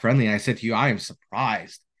at Cap Friendly, and I said to you, I am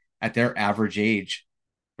surprised at their average age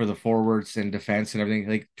for the forwards and defense and everything,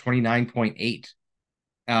 like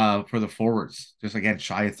 29.8 for the forwards, just again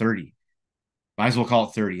shy of 30. Might as well call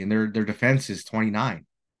it 30. And their defense is 29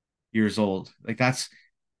 years old. Like that's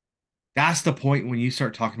the point when you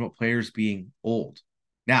start talking about players being old.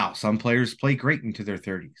 Now, some players play great into their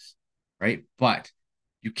 30s, right? But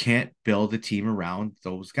you can't build a team around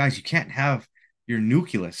those guys. You can't have your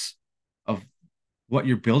nucleus of what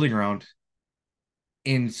you're building around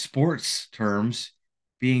in sports terms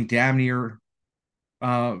being damn near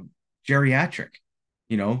uh, geriatric,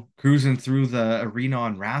 cruising through the arena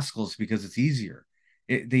on rascals because it's easier.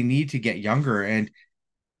 They need to get younger. And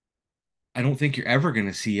I don't think you're ever going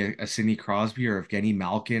to see a Sidney Crosby or Evgeny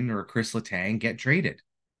Malkin or a Chris Letang get traded.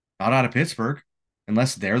 Not out of Pittsburgh,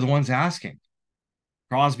 unless they're the ones asking.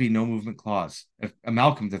 Crosby, no movement clause.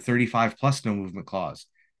 Malcolm, the 35 plus no movement clause.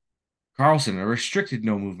 Carlson, a restricted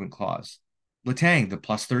no movement clause. Letang, the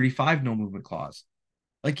plus 35 no movement clause.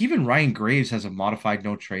 Like even Ryan Graves has a modified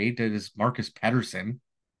no trade that is Marcus Pettersson,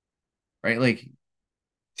 right? Like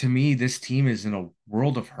to me, this team is in a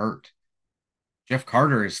world of hurt. Jeff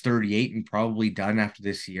Carter is 38 and probably done after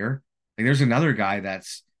this year. Like there's another guy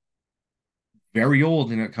that's very old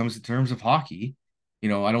when it comes to terms of hockey. I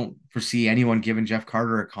don't foresee anyone giving Jeff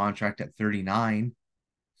Carter a contract at 39.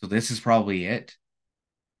 So this is probably it.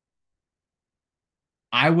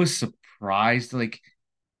 I was surprised, like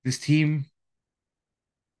this team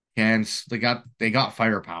they got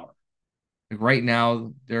firepower. Like right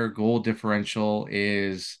now, their goal differential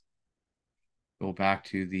is go back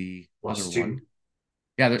to the plus other two. one.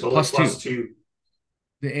 Yeah, they're plus two.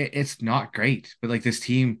 It's not great, but like this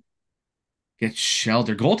team gets shelled.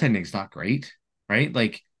 Their goaltending's not great, right?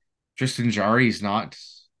 Like Tristan Jarry's not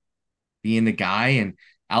being the guy, and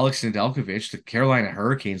Alex Nedeljkovic, the Carolina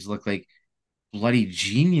Hurricanes look like bloody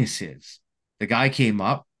geniuses. The guy came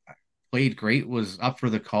up, played great, was up for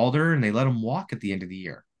the Calder, and they let him walk at the end of the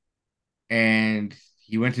year. And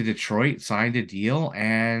he went to Detroit, signed a deal,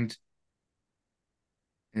 and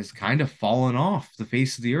has kind of fallen off the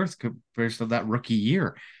face of the earth compared to that rookie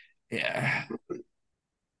year. Yeah.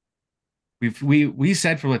 We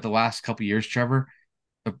said for like the last couple years, Trevor,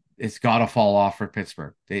 it's got to fall off for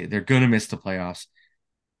Pittsburgh. They're gonna miss the playoffs.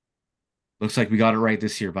 Looks like we got it right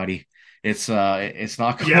this year, buddy. It's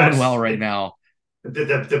not going well right now.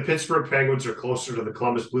 The Pittsburgh Penguins are closer to the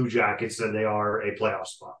Columbus Blue Jackets than they are a playoff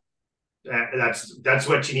spot. That's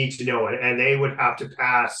what you need to know, and they would have to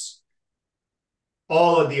pass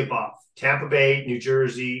all of the above: Tampa Bay, New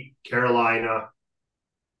Jersey, Carolina,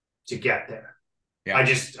 to get there. Yeah.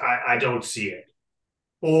 I don't see it.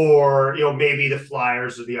 Or maybe the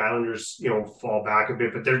Flyers or the Islanders fall back a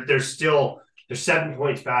bit, but they're 7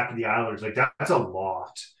 points back of the Islanders. Like that's a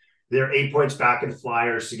lot. They're 8 points back of the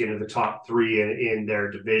Flyers to get into the top three in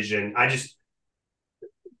their division.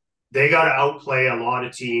 They got to outplay a lot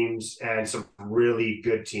of teams and some really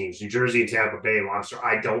good teams. New Jersey and Tampa Bay, Monster.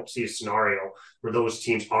 I don't see a scenario where those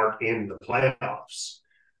teams aren't in the playoffs.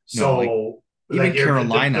 So even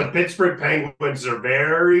Carolina, the Pittsburgh Penguins are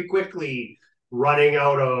very quickly running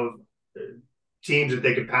out of teams that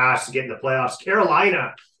they could pass to get in the playoffs.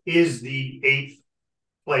 Carolina is the 8th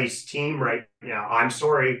place team right now. I'm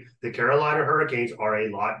sorry, the Carolina Hurricanes are a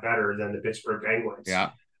lot better than the Pittsburgh Penguins.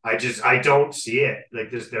 Yeah. I don't see it. Like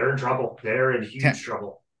this, they're in trouble. They're in huge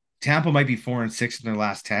trouble. Tampa might be 4-6 in their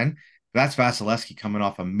last 10. That's Vasilevsky coming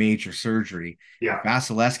off a major surgery. Yeah.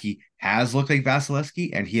 Vasilevsky has looked like Vasilevsky,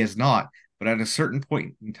 and he has not. But at a certain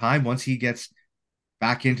point in time, once he gets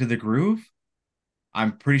back into the groove,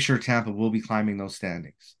 I'm pretty sure Tampa will be climbing those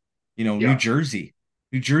standings. New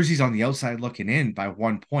Jersey's on the outside looking in by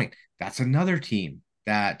 1 point. That's another team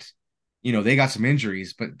that, they got some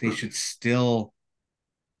injuries, but they should still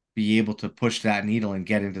be able to push that needle and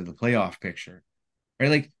get into the playoff picture, right?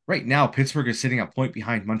 Like right now, Pittsburgh is sitting a point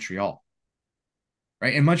behind Montreal,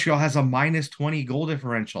 right? And Montreal has a minus 20 goal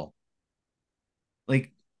differential.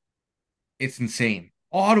 Like it's insane.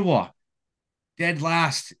 Ottawa, dead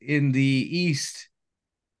last in the East,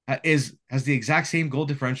 has the exact same goal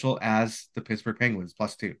differential as the Pittsburgh Penguins,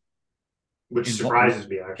 +2. Which surprises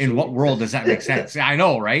me, actually. In what world does that make sense? I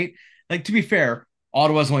know, right? Like, to be fair,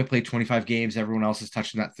 Ottawa's only played 25 games. Everyone else is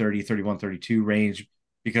touching that 30, 31, 32 range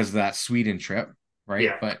because of that Sweden trip, right?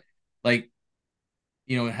 Yeah. But, like,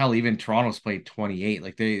 hell, even Toronto's played 28.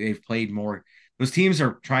 Like, they've played more. Those teams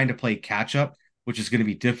are trying to play catch-up, which is going to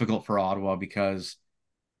be difficult for Ottawa because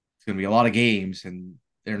it's going to be a lot of games, and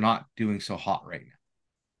they're not doing so hot right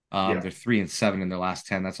now. They're 3-7 in their last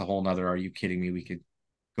 10. That's a whole nother, are you kidding me? We could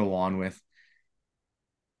go on with.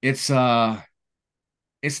 It's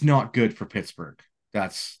it's not good for Pittsburgh.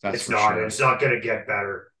 That's It's for not. sure. It's not going to get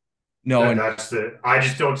better. No, and I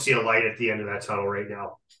just don't see a light at the end of that tunnel right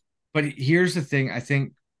now. but here's the thing. I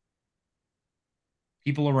think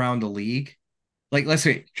people around the league, like let's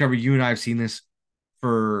say, Trevor, you and I have seen this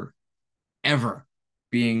for ever,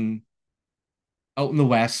 being out in the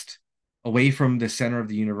West, away from the center of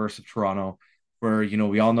the universe of Toronto, where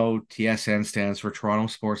we all know TSN stands for Toronto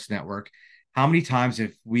Sports Network. How many times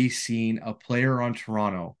have we seen a player on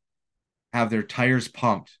Toronto have their tires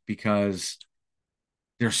pumped because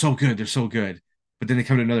they're so good, but then they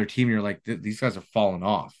come to another team and you're like, these guys are falling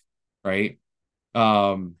off, right?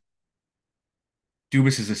 Um,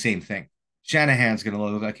 Dubas is the same thing. Shanahan's going to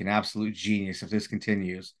look like an absolute genius if this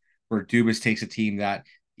continues, where Dubas takes a team that,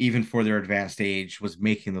 even for their advanced age, was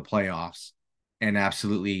making the playoffs and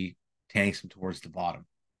absolutely tanks them towards the bottom.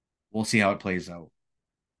 We'll see how it plays out.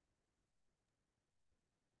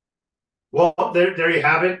 Well, there you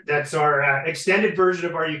have it. That's our extended version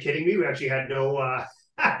of Are You Kidding Me? We actually had no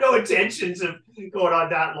intentions of going on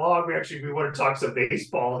that long. We want to talk some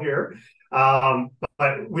baseball here.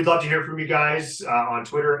 But we'd love to hear from you guys on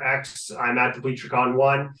Twitter, X. I'm at the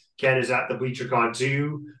BleacherCon1. Ken is at the BleacherCon2.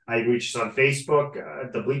 You can reach us on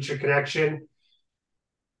Facebook, the Bleacher Connection.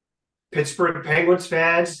 Pittsburgh Penguins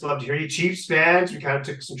fans, love to hear you. Chiefs fans, we kind of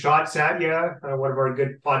took some shots at you. One of our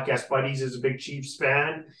good podcast buddies is a big Chiefs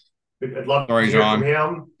fan. I'd love to hear from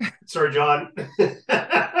him. Sorry, John.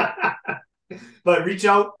 But reach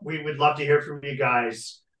out. We would love to hear from you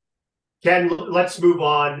guys. Ken, let's move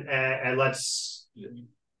on and let's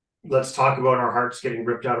talk about our hearts getting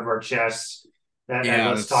ripped out of our chests. And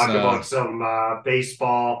let's talk about some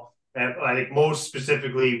baseball. And I think most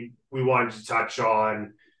specifically, we wanted to touch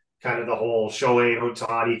on kind of the whole Shohei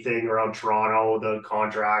Ohtani thing around Toronto, the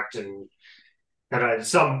contract, and kind of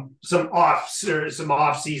some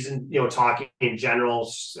off-season, talking in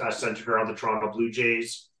general, centered around the Toronto Blue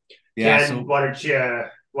Jays. Yeah. Ken, so why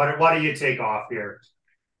don't you take off here?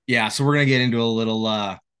 Yeah, so we're gonna get into a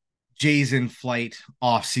little Jays in Flight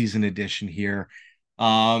off-season edition here.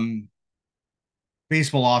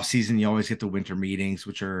 Baseball off-season, you always get the winter meetings,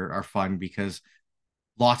 which are fun because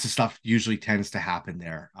lots of stuff usually tends to happen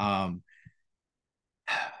there.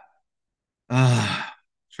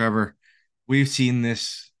 Trevor, we've seen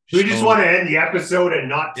this. We just want to end the episode and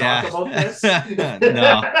not talk about this.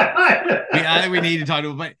 No, we need to talk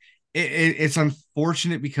about it, but it's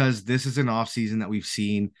unfortunate because this is an off season that we've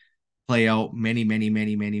seen play out many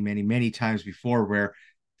times before, where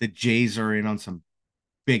the Jays are in on some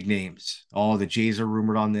big names. Oh, the Jays are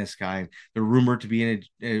rumored on this guy. They're rumored to be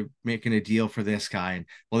making a deal for this guy. And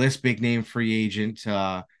well, this big name free agent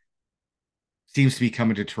seems to be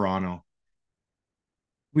coming to Toronto.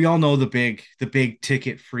 We all know the big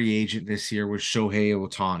ticket free agent this year was Shohei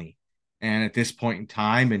Ohtani. And at this point in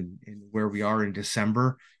time and where we are in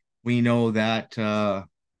December, we know that the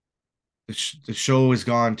show has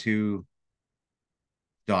gone to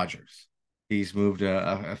Dodgers. He's moved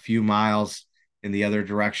a few miles in the other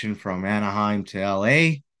direction from Anaheim to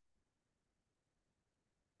LA.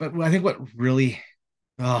 But I think what really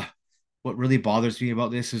bothers me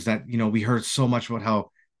about this is that, we heard so much about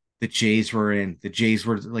how the Jays were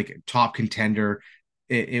like a top contender.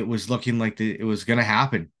 It was looking like it was going to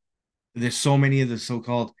happen. There's so many of the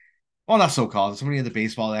so-many of the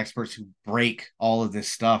baseball experts who break all of this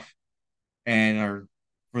stuff and are,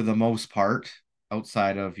 for the most part,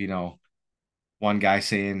 outside of, one guy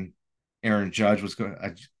saying Aaron Judge was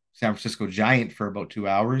a San Francisco Giant for about 2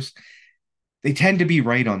 hours. They tend to be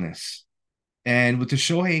right on this. And with the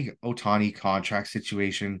Shohei Ohtani contract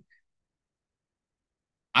situation,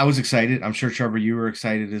 I was excited. I'm sure, Trevor, you were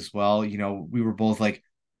excited as well. We were both like,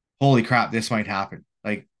 holy crap, this might happen.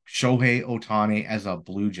 Like Shohei Ohtani as a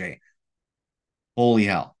Blue Jay. Holy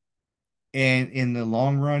hell. And in the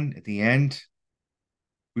long run, at the end,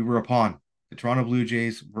 we were a pawn. The Toronto Blue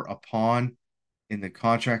Jays were a pawn in the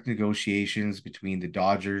contract negotiations between the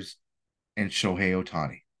Dodgers and Shohei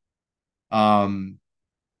Ohtani.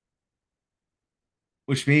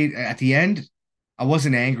 Which made, at the end, I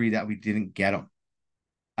wasn't angry that we didn't get him.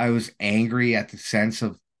 I was angry at the sense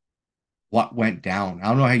of what went down. I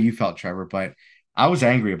don't know how you felt, Trevor, but I was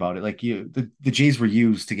angry about it. Like the Jays were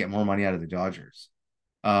used to get more money out of the Dodgers.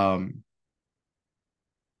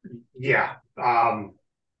 Yeah.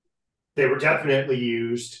 They were definitely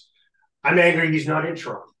used. I'm angry he's not in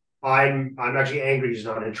Toronto. I'm actually angry he's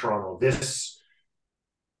not in Toronto. This,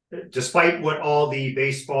 despite what all the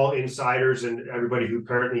baseball insiders and everybody who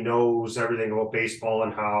apparently knows everything about baseball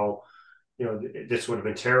and how, this would have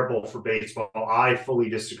been terrible for baseball, I fully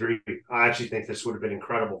disagree. I actually think this would have been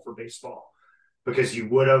incredible for baseball because you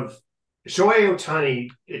would have Shohei Ohtani,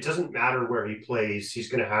 it doesn't matter where he plays,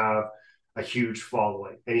 he's going to have a huge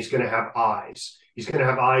following and he's going to have eyes. He's going to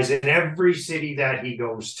have eyes in every city that he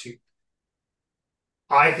goes to.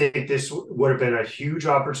 I think this would have been a huge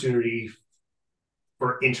opportunity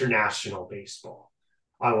for international baseball.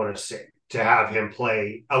 I want to say to have him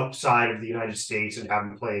play outside of the United States and have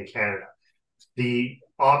him play in Canada. The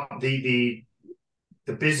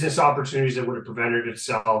the business opportunities that would have prevented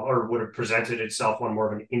itself or would have presented itself on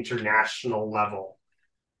more of an international level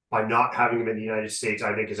by not having him in the United States,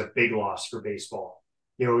 I think is a big loss for baseball.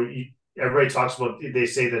 You know, everybody talks about, they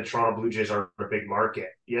say that Toronto Blue Jays are a big market.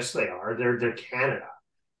 Yes, they are. They're Canada.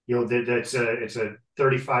 You know, it's a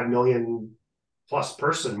 35 million plus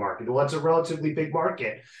person market. Well, that's a relatively big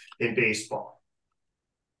market in baseball.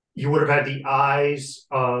 You would have had the eyes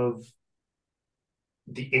of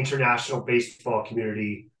the international baseball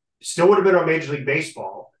community. Still would have been on Major League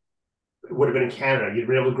Baseball. It would have been in Canada. You'd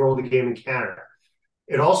been able to grow the game in Canada.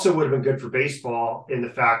 It also would have been good for baseball in the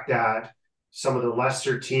fact that some of the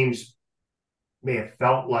lesser teams may have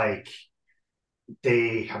felt like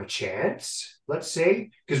they have a chance, let's say.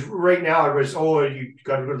 Because right now, everybody's, oh, you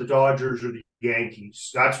got to go to the Dodgers or the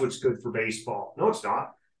Yankees. That's what's good for baseball. No, it's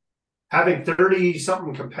not. Having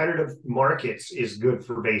 30-something competitive markets is good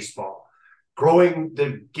for baseball. Growing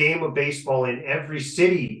the game of baseball in every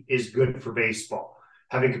city is good for baseball.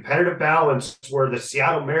 Having competitive balance where the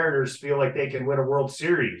Seattle Mariners feel like they can win a World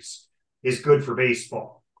Series is good for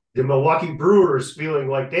baseball. The Milwaukee Brewers feeling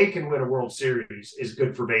like they can win a World Series is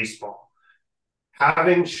good for baseball.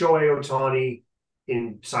 Having Shohei Ohtani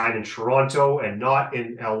signed in Toronto and not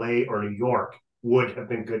in LA or New York would have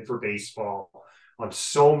been good for baseball on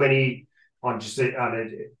so many, on a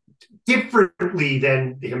differently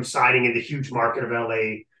than him signing in the huge market of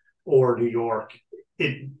LA or New York.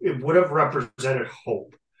 It would have represented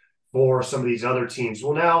hope for some of these other teams.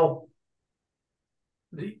 Well, now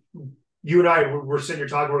you and I, we're sitting here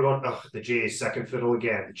talking, we're going, oh, the Jays second fiddle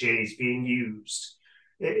again. The Jays being used.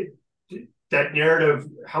 That narrative,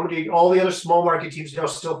 all the other small market teams now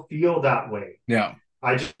still feel that way. Yeah.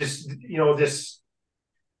 I just,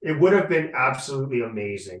 it would have been absolutely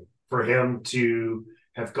amazing for him to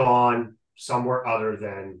have gone somewhere other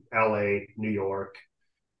than LA, New York,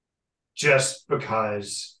 just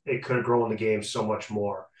because it could have grown the game so much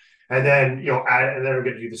more. And then, and then we're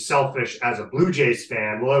going to do the selfish as a Blue Jays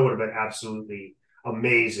fan. Well, it would have been absolutely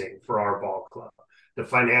amazing for our ball club. The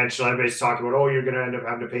financial, everybody's talking about, oh, you're going to end up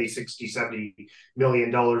having to pay $60-70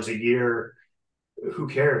 million a year. Who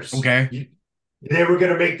cares? Okay. They were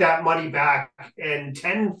going to make that money back and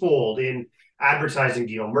tenfold in advertising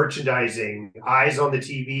deal, merchandising, eyes on the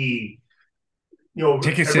TV.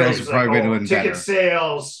 Ticket sales would probably been better. Ticket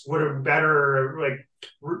sales would have been better. Like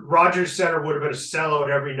Rogers Center would have been a sellout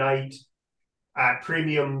every night at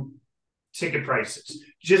premium ticket prices.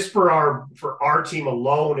 Just for our team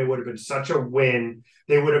alone, it would have been such a win.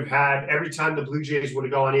 They would have had every time the Blue Jays would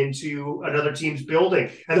have gone into another team's building,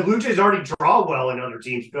 and the Blue Jays already draw well in other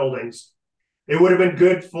teams' buildings. It would have been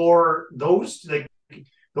good for those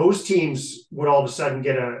teams would all of a sudden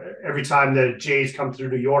get every time the Jays come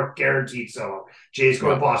through New York, guaranteed sellout. Jays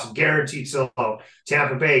go to Boston, guaranteed sellout.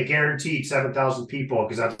 Tampa Bay, guaranteed 7,000 people,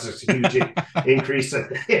 because that's a huge increase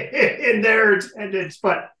in their attendance.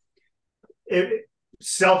 But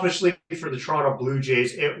selfishly for the Toronto Blue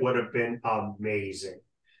Jays, it would have been amazing.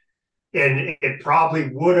 And it probably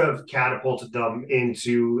would have catapulted them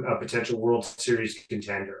into a potential World Series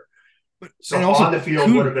contender. So on the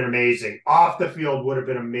field would have been amazing. Off the field would have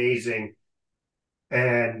been amazing.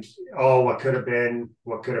 And what could have been.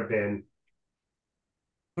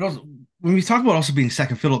 But also, when we talk about also being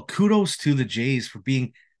second fiddle, kudos to the Jays for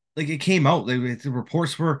being, like, it came out, the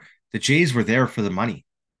reports were the Jays were there for the money.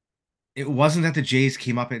 It wasn't that the Jays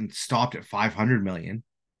came up and stopped at 500 million,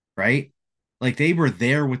 right? Like, they were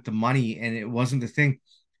there with the money, and it wasn't the thing.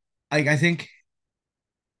 I think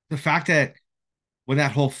the fact that when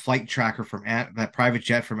that whole flight tracker from that private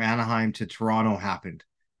jet from Anaheim to Toronto happened,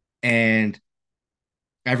 and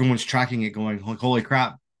everyone's tracking it going, holy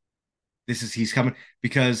crap, he's coming,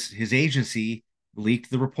 because his agency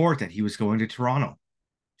leaked the report that he was going to Toronto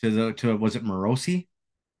to was it Morosi?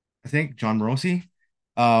 I think John Morosi,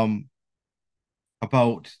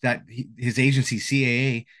 about that. His agency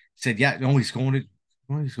CAA said, yeah, no, he's going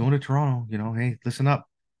to Toronto. Hey, listen up.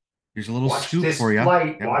 Here's a little scoop for you.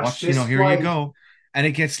 Watch this here flight. You go. And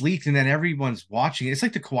it gets leaked, and then everyone's watching. It's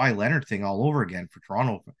like the Kawhi Leonard thing all over again for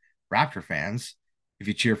Toronto Raptor fans, if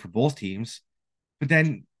you cheer for both teams. But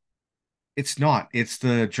then it's not. It's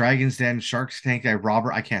the Dragons Den Sharks tank guy,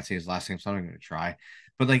 Robert. I can't say his last name, so I'm not going to try.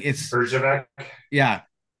 But it's Bergevek. Yeah,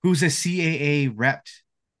 who's a CAA rep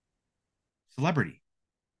celebrity.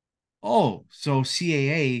 Oh, so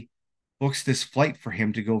CAA books this flight for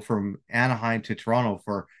him to go from Anaheim to Toronto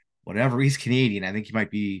for whatever. He's Canadian. I think he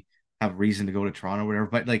might be have reason to go to Toronto, whatever.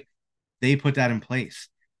 But like they put that in place.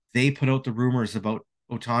 They put out the rumors about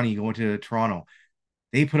Ohtani going to Toronto.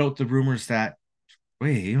 They put out the rumors that,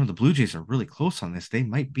 wait, the Blue Jays are really close on this. They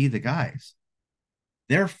might be the guys.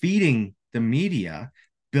 They're feeding the media,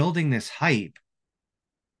 building this hype.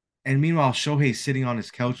 And meanwhile, Shohei's sitting on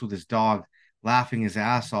his couch with his dog, laughing his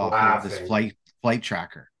ass off at this flight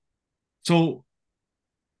tracker. So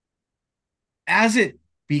as it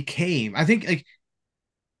became, I think like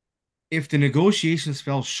if the negotiations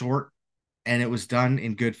fell short and it was done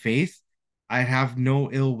in good faith, I have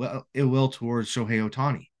no ill will towards Shohei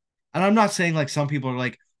Ohtani. And I'm not saying like some people are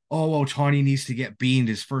like, oh, Ohtani needs to get beamed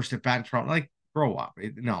his first at bat in Toronto. Like, grow up.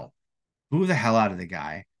 No, boo the hell out of the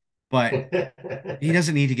guy. But he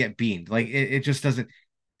doesn't need to get beamed. Like it just doesn't.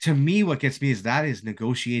 To me, what gets me is that is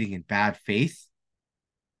negotiating in bad faith.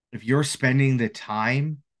 If you're spending the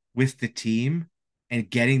time with the team and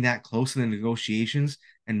getting that close in the negotiations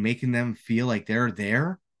and making them feel like they're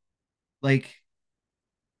there, like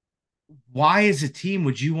why as a team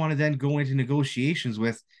would you want to then go into negotiations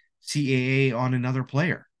with CAA on another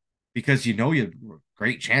player? Because you have a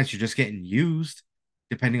great chance you're just getting used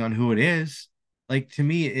depending on who it is. Like to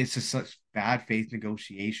me, it's just such bad faith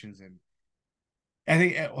negotiations. And I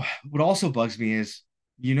think what also bugs me is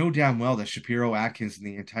damn well that Shapiro, Atkins, and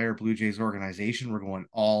the entire Blue Jays organization were going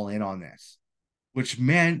all in on this, which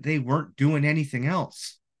meant they weren't doing anything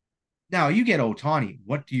else. Now you get Ohtani.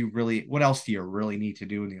 What else do you really need to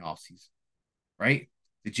do in the offseason? Right?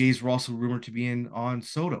 The Jays were also rumored to be in on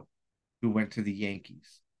Soto, who went to the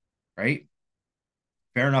Yankees. Right?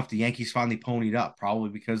 Fair enough. The Yankees finally ponied up, probably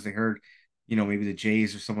because they heard, maybe the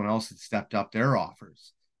Jays or someone else had stepped up their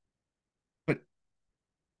offers. But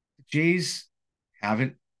the Jays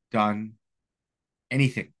haven't done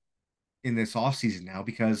anything in this offseason now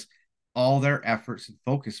because all their efforts and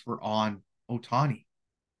focus were on Ohtani.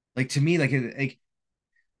 Like to me, like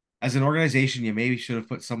as an organization, you maybe should have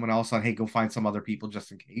put someone else on, hey, go find some other people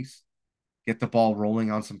just in case. Get the ball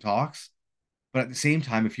rolling on some talks. But at the same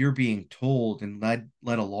time, if you're being told and led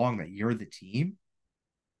along that you're the team,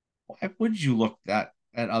 why would you look at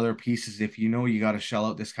other pieces if you got to shell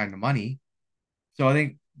out this kind of money? So I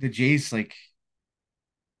think the Jays have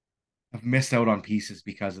missed out on pieces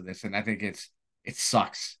because of this, and I think it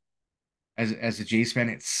sucks. As a Jays fan,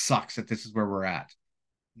 it sucks that this is where we're at.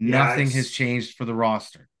 Nothing has changed for the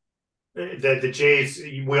roster. The Jays,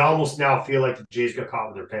 we almost now feel like the Jays got caught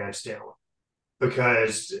with their pants down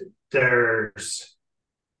because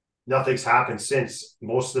nothing's happened since.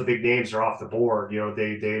 Most of the big names are off the board.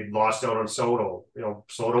 They lost out on Soto.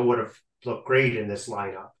 Soto would have looked great in this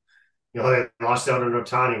lineup. They lost out on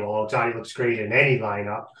Ohtani. Well, Ohtani looks great in any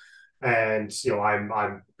lineup. And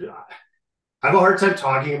I have a hard time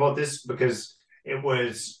talking about this because we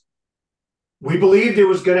believed it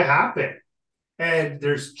was going to happen. And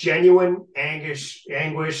there's genuine anguish,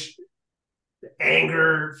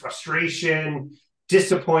 anger, frustration,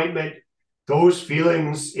 disappointment. Those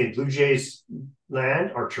feelings in Blue Jays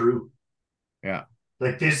land are true. Yeah.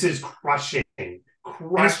 Like this is crushing. And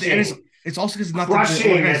it's also because not that the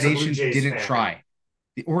organization didn't try.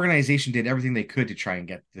 The organization did everything they could to try and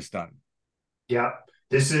get this done. Yeah.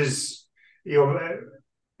 This is,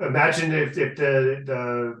 imagine if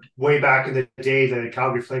the way back in the day, the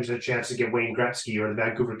Calgary Flames had a chance to get Wayne Gretzky, or the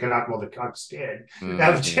Vancouver Canucks, well, the Canucks did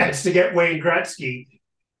have a chance to get Wayne Gretzky.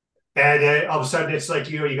 And then all of a sudden it's like,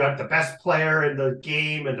 you got the best player in the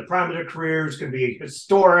game and the prime of their career is going to be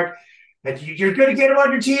historic. And you're going to get him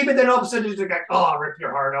on your team. And then all of a sudden it's like, oh, rip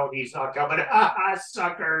your heart out. He's not coming.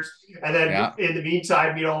 Suckers. And then in the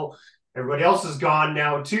meantime, everybody else is gone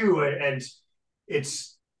now too. And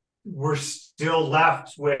we're still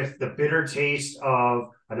left with the bitter taste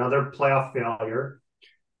of another playoff failure.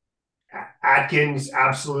 Atkins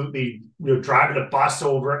absolutely driving the bus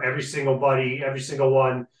over every single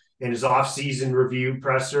one in his off-season review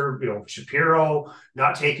presser. Shapiro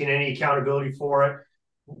not taking any accountability for it.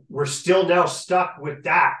 We're still now stuck with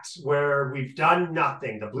that, where we've done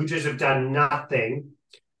nothing. The Blue Jays have done nothing,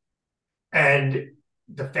 and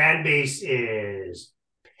the fan base is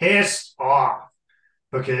pissed off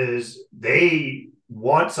because they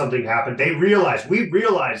want something to happen. We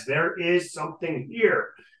realize there is something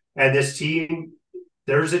here. And this team,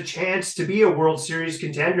 there's a chance to be a World Series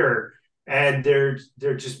contender. And they're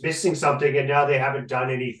just missing something, and now they haven't done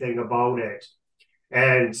anything about it.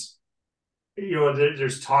 And,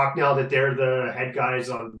 there's talk now that they're the head guys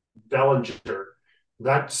on Bellinger.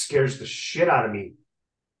 That scares the shit out of me.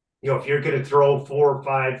 if you're going to throw 4,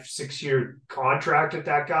 5, 6 year contract at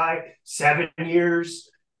that guy, 7 years,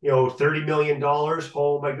 $30 million.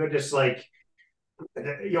 Oh my goodness. Like,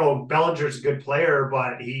 Bellinger's a good player,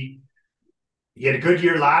 but he had a good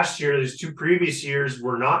year last year. His 2 previous years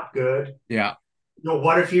were not good. Yeah.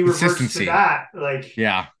 What if he reverts to Consistency. that? Like,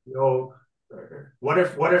 Yeah. what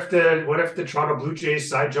if the Toronto Blue Jays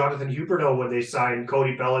signed Jonathan Huberdeau when they signed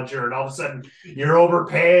Cody Bellinger, and all of a sudden you're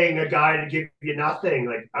overpaying a guy to give you nothing?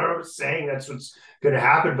 Like, I don't know, saying that's what's going to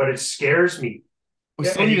happen, but it scares me. We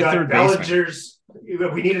still And need you a got third baseman. Bellinger's.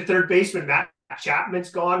 We need a third baseman. Matt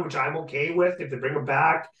Chapman's gone, which I'm okay with if they bring him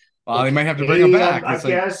back. Well, they might have to bring him back. I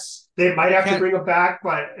guess they might have to bring him back,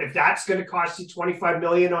 but if that's going to cost you $25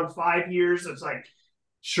 million on 5 years, it's like,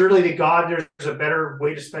 surely to God, there's a better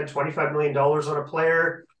way to spend $25 million on a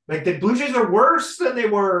player. Like, the Blue Jays are worse than they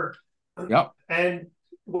were. Yep. And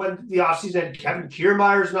when the offseason, Kevin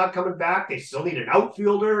Kiermaier's not coming back, they still need an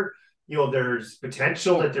outfielder. There's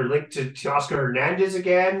potential that they're linked to Teoscar Hernandez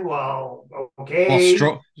again. Well, okay.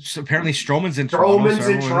 Well, apparently Stroman's in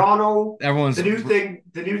Toronto. Everyone's the new thing.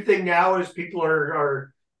 The new thing now is people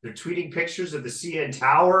are they're tweeting pictures of the CN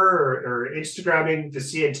Tower or Instagramming the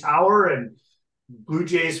CN Tower, and Blue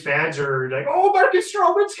Jays fans are like, "Oh, Marcus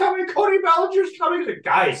Stroman's coming, Cody Bellinger's coming." Like,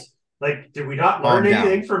 guys, like, did we not learn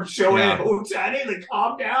anything from Shohei Ohtani? Like,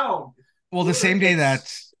 calm down. Well, the same day that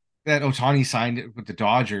Ohtani signed with the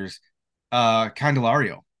Dodgers,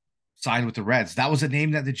 Candelario signed with the Reds. That was a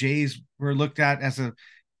name that the Jays were looked at as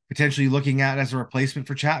potentially looking at as a replacement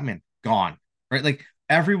for Chapman. Gone, right? Like,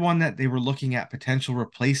 everyone that they were looking at potential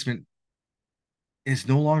replacement is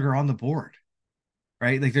no longer on the board,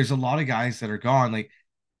 right? Like, there's a lot of guys that are gone. Like,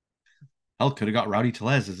 hell, could have got Rowdy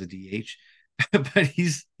Tellez as a DH, but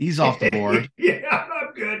he's off the board. Yeah,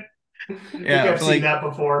 I'm good. Yeah, I've seen that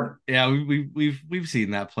before. Yeah, we've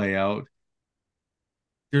seen that play out.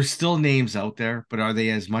 There's still names out there, but are they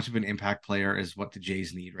as much of an impact player as what the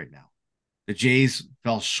Jays need right now? The Jays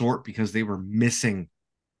fell short because they were missing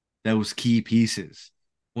those key pieces.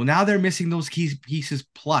 Well, now they're missing those key pieces.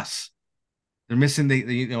 Plus, they're missing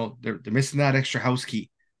they're missing that extra house key.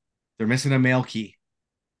 They're missing a mail key.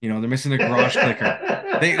 They're missing a garage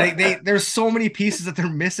clicker. They there's so many pieces that they're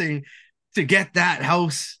missing to get that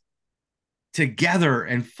house together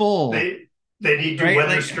and full. They need to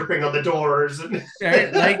weather stripping on the doors, and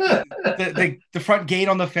right? Like, the front gate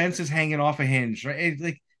on the fence is hanging off a hinge, right?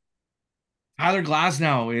 Like, Tyler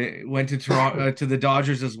Glasnow went to Toronto to the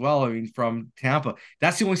Dodgers as well. I mean, from Tampa.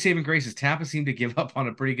 That's the only saving grace is Tampa seemed to give up on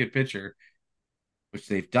a pretty good pitcher, which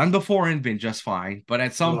they've done before and been just fine. But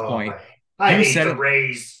at some point, I hate the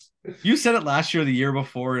Rays. You said it last year or the year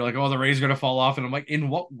before. You're like, "Oh, the Rays are going to fall off," and I'm like, "In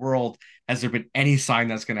what world has there been any sign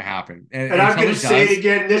that's going to happen?" And I'm going to say it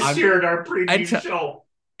again this year in our preview show.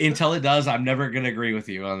 Until it does, I'm never going to agree with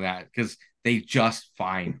you on that because they just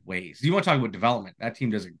find ways. You want to talk about development? That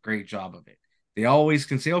team does a great job of it. They always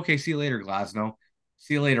can say, "Okay, see you later, Glasnow.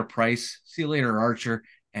 See you later, Price. See you later, Archer."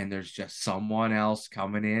 And there's just someone else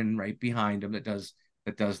coming in right behind them that does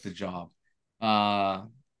the job.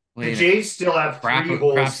 The Jays still have 3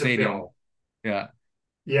 holes to fill. Yeah.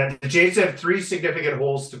 Yeah, the Jays have 3 significant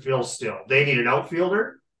holes to fill still. They need an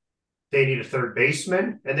outfielder, they need a third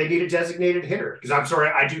baseman, and they need a designated hitter. Because I'm sorry,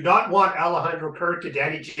 I do not want Alejandro Kirk and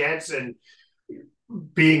Danny Jansen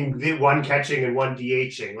being the one catching and one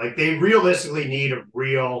DHing. Like, they realistically need a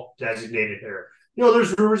real designated hitter.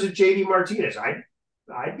 There's rumors of JD Martinez. I'd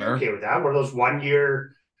be okay with that. One of those 1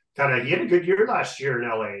 year kind of, he had a good year last year in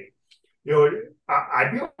LA.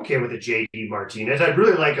 I'd be okay with a JD Martinez. I'd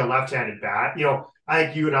really like a left-handed bat. I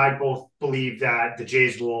think you and I both believe that the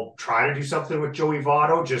Jays will try to do something with Joey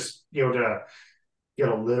Votto, just, to get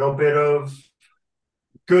a little bit of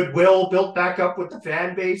goodwill built back up with the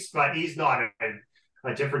fan base, but he's not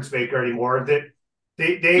a difference maker anymore. That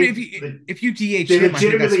if you DH they him,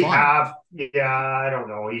 legitimately have, I don't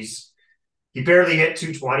know. He barely hit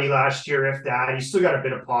 220 last year, if that. He's still got a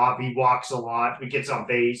bit of pop. He walks a lot. He gets on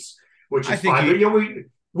base, which is fine.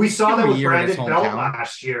 We saw that with Brandon Belt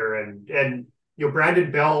last year, and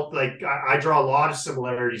Brandon Belt, like, I draw a lot of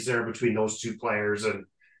similarities there between those two players. And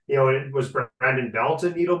it was Brandon Belt a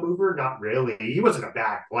needle mover? Not really. He wasn't a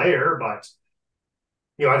bad player, but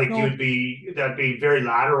I think that'd be very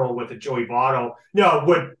lateral with a Joey Votto. No,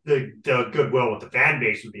 would the goodwill with the fan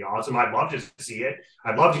base would be awesome. I'd love to see it.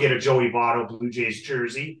 I'd love to get a Joey Votto Blue Jays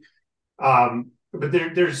jersey. But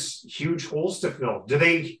there's huge holes to fill.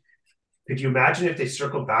 Could you imagine if they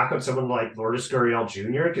circled back on someone like Lourdes Gurriel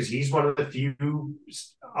Jr.? Because he's one of the few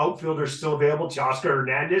outfielders still available. Teoscar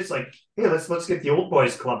Hernandez, like, hey, let's get the old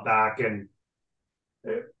boys club back. And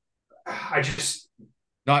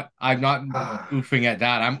I'm not oofing at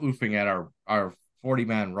that. I'm oofing at our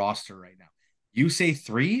 40-man roster right now. You say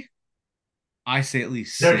 3, I say at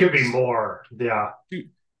least 6. There could be more. Yeah.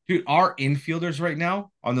 Dude, our infielders right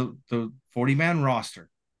now on the 40-man roster: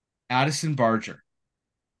 Addison Barger,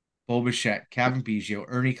 Bo Bichette, Kevin Biggio,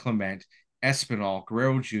 Ernie Clement, Espinal,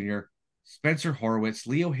 Guerrero Jr., Spencer Horwitz,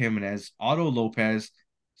 Leo Jimenez, Otto Lopez.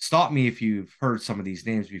 Stop me if you've heard some of these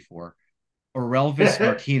names before. Orelvis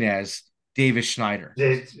Martinez, Davis Schneider.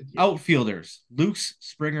 Outfielders: Luke's,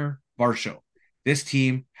 Springer, Varsho. This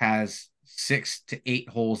team has 6 to 8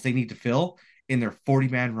 holes they need to fill in their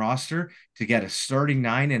 40-man roster to get a starting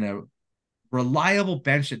 9 and a reliable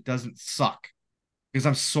bench that doesn't suck. Because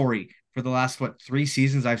I'm sorry, for the last 3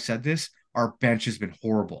 seasons I've said this, our bench has been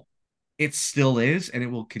horrible. It still is, and it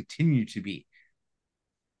will continue to be.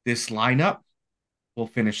 This lineup will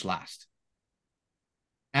finish last.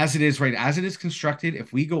 As it is constructed,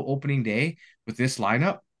 if we go opening day with this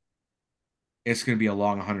lineup, it's going to be a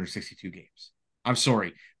long 162 games. I'm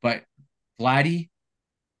sorry, but Vladdy,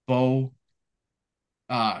 Bo,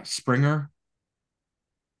 Springer,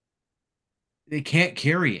 they can't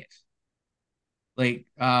carry it. Like,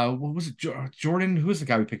 what was it? Jordan, who was the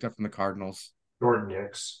guy we picked up from the Cardinals? Jordan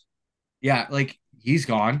Hicks. Yeah, like, he's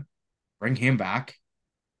gone. Bring him back.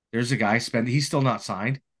 There's a guy he's still not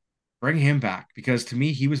signed. Bring him back, because to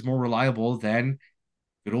me, he was more reliable than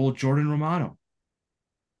good old Jordan Romano.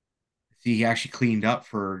 See, he actually cleaned up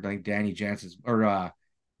for like Danny Jansen's or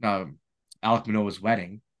Alec Manoah's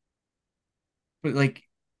wedding. But like,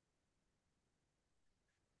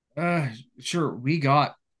 sure, we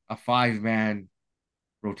got a 5-man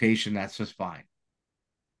rotation. That's just fine.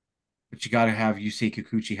 But you got to have Yusei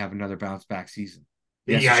Kikuchi have another bounce back season.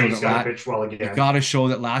 He's got to pitch well again. You got to show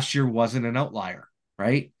that last year wasn't an outlier,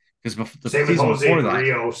 right? Because the same season with Jose before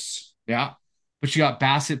Barrios. that, yeah. But you got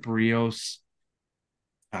Bassett, Barrios,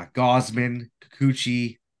 Gosman,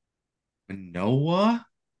 Kikuchi, Manoah?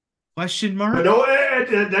 Question mark?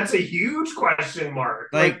 Manoah, that's a huge question mark.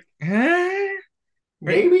 Like,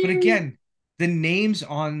 maybe. But again, the names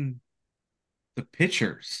on the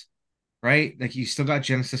pitchers, right? Like, you still got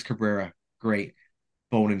Genesis Cabrera, great.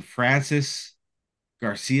 Bowden Francis,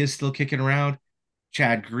 Garcia's still kicking around.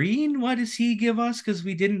 Chad Green, what does he give us? Because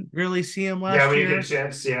we didn't really see him last year. Yeah, we didn't get a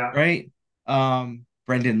chance, yeah. Right?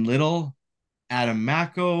 Brendan Little, Adam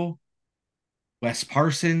Macko, Wes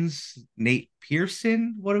Parsons, Nate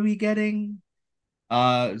Pearson. What are we getting?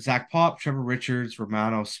 Zach Pop, Trevor Richards,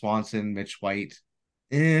 Romano, Swanson, Mitch White.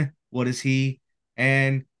 What is he?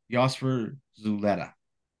 And Yosfer Zuleta.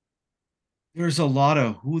 There's a lot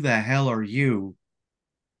of who the hell are you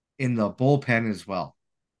in the bullpen as well.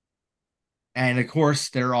 And of course,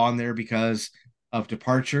 they're on there because of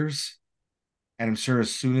departures. And I'm sure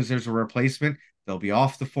as soon as there's a replacement, they'll be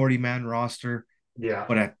off the 40-man roster. Yeah.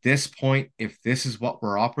 But at this point, if this is what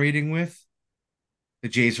we're operating with, the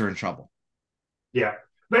Jays are in trouble. Yeah.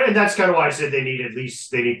 But that's kind of why I said they need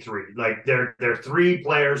 3. Like, they're 3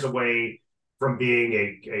 players away from being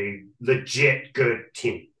a legit good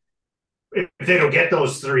team. If they don't get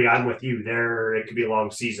those 3, I'm with you. It could be a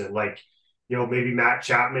long season. Like, maybe Matt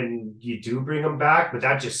Chapman, you do bring him back, but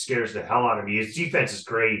that just scares the hell out of me. His defense is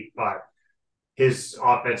great, but his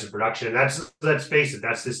offensive production, let's face it,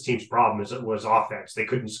 that's this team's problem was offense. They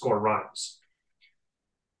couldn't score runs.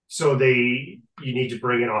 So you need to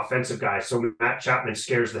bring in offensive guys. So Matt Chapman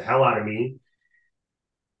scares the hell out of me.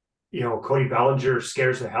 Cody Bellinger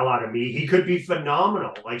scares the hell out of me. He could be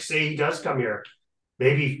phenomenal. Like, say he does come here,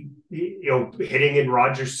 maybe, hitting in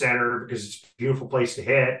Rogers Center because it's a beautiful place to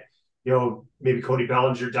hit. Maybe Cody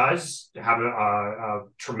Bellinger does have a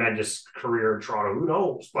tremendous career in Toronto. Who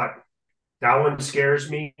knows? But that one scares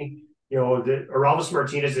me. Orelvis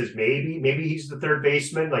Martinez is maybe he's the third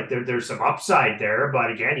baseman. Like, there's some upside there, but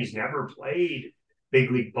again, he's never played big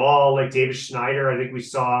league ball like Davis Schneider. I think we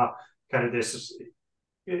saw kind of this.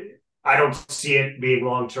 I don't see it being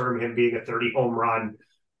long term. Him being a 30 home run,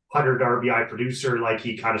 100 RBI producer like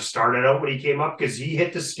he kind of started out when he came up, because he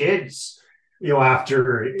hit the skids.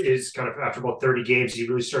 After about 30 games, he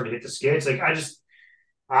really started to hit the skids. Like,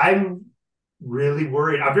 I'm really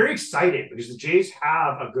worried. I'm very excited because the Jays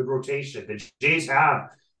have a good rotation. The Jays have,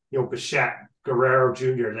 Bichette, Guerrero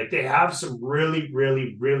Jr. Like, they have some really,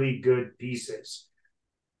 really, really good pieces.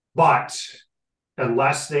 But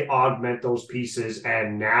unless they augment those pieces,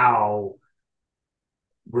 and now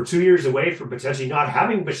we're 2 years away from potentially not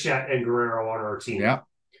having Bichette and Guerrero on our team. Yeah.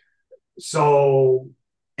 So...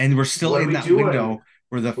 And we're still in that window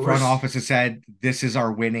where the front office has said, this is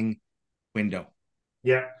our winning window.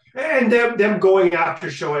 Yeah. And them going after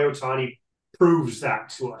Shohei Ohtani proves that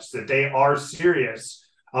to us, that they are serious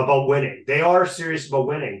about winning. They are serious about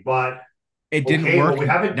winning, but it didn't work. Well, we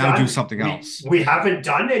haven't now do something else. We haven't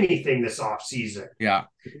done anything this offseason. Yeah.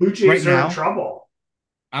 The Blue Jays are in trouble.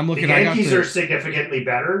 I'm looking. The Yankees are significantly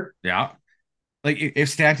better. Yeah. Like if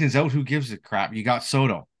Stanton's out, who gives a crap? You got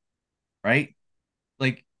Soto, right?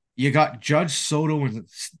 Like you got Judge, Soto,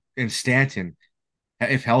 and Stanton,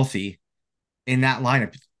 if healthy, in that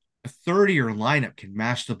lineup. A 30-year lineup can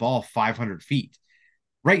mash the ball 500 feet.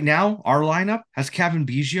 Right now, our lineup has Kevin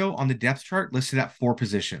Biggio on the depth chart listed at 4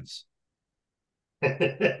 positions.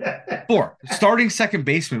 4. Starting second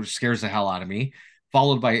baseman, which scares the hell out of me,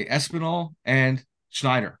 followed by Espinal and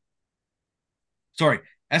Schneider. Sorry,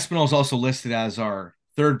 Espinal is also listed as our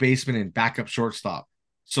third baseman and backup shortstop.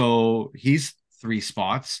 So he's 3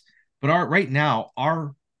 spots. But right now,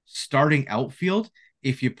 our starting outfield,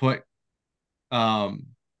 if you put Cavan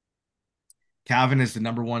as the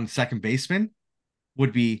number 1 second baseman,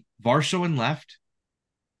 would be Varsho in left,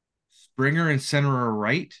 Springer in center or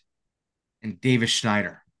right, and Davis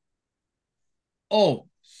Schneider. Oh,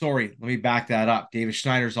 sorry. Let me back that up. Davis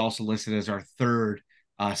Schneider is also listed as our third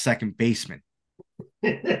second baseman.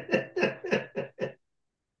 Good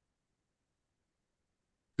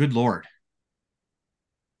Lord.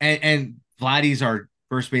 And Vladdy's our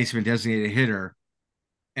first baseman designated hitter.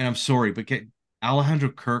 And I'm sorry, but get Alejandro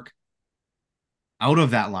Kirk out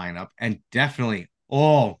of that lineup and definitely,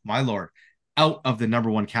 oh my Lord, out of the number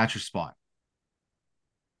 1 catcher spot.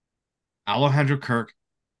 Alejandro Kirk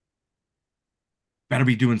better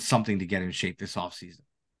be doing something to get in shape this offseason.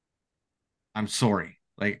 I'm sorry.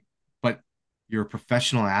 But you're a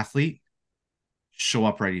professional athlete. Show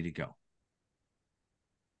up ready to go.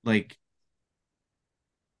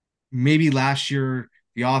 Maybe last year,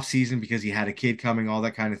 the offseason, because he had a kid coming, all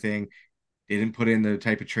that kind of thing, they didn't put in the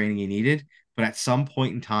type of training he needed. But at some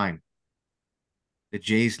point in time, the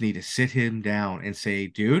Jays need to sit him down and say,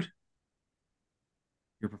 dude,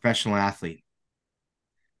 you're a professional athlete.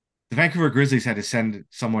 The Vancouver Grizzlies had to send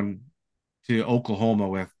someone to Oklahoma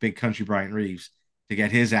with Big Country Bryant Reeves to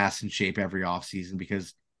get his ass in shape every offseason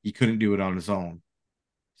because he couldn't do it on his own.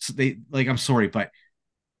 So I'm sorry, but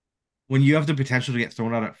when you have the potential to get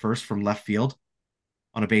thrown out at first from left field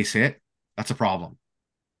on a base hit, that's a problem.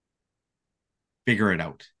 Figure it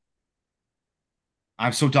out.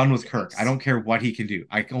 I'm so done with Kirk. I don't care what he can do.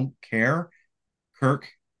 I don't care. Kirk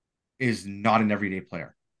is not an everyday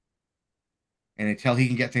player. And until he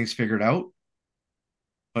can get things figured out,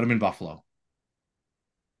 put him in Buffalo.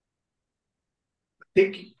 I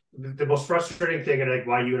think the most frustrating thing, and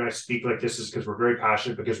why you and I speak like this, is because we're very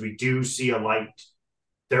passionate, because we do see a light.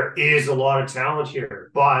 There is a lot of talent here,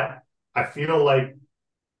 but I feel like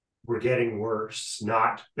we're getting worse,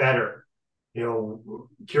 not better.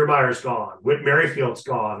 Kiermaier's gone. Whit Merrifield's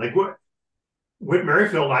gone. Whit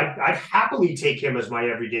Merrifield, I'd happily take him as my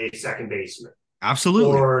everyday second baseman.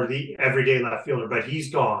 Absolutely. Or the everyday left fielder, but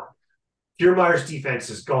he's gone. Kiermaier's defense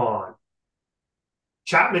is gone.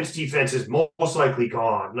 Chapman's defense is most likely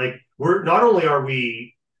gone. We're not only are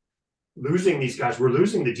we losing these guys, we're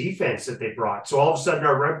losing the defense that they brought. So all of a sudden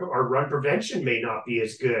our run prevention may not be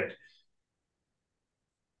as good.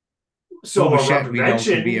 So Bichette, we know,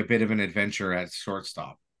 can be a bit of an adventure at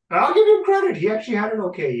shortstop. I'll give him credit. He actually had an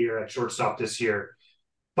okay year at shortstop this year.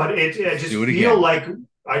 But I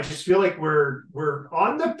just feel like we're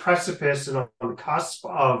on the precipice and on the cusp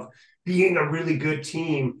of being a really good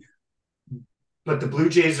team. But the Blue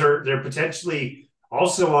Jays they're potentially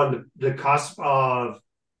also on the cusp of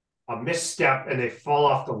a misstep and they fall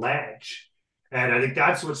off the ledge. And I think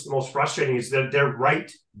that's what's the most frustrating, is that they're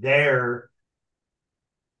right there.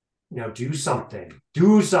 Do something.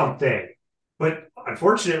 But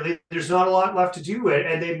unfortunately, there's not a lot left to do it,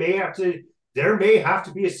 and there may have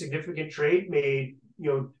to be a significant trade made,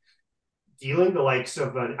 dealing the likes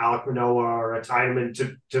of an Alek Manoah or a Tiedemann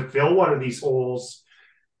to fill one of these holes.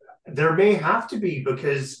 There may have to be,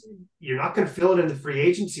 because you're not going to fill it in the free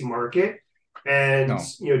agency market. And,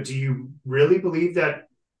 do you really believe that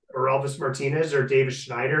Elvis Martinez or Davis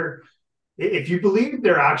Schneider, if you believe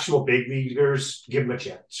they're actual big leaguers, give them a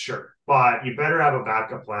chance, sure. But you better have a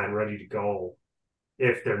backup plan ready to go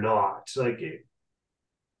if they're not.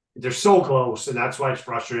 They're so close, and that's why it's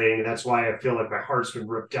frustrating, and that's why I feel like my heart's been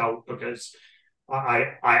ripped out, because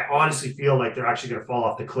I honestly feel like they're actually going to fall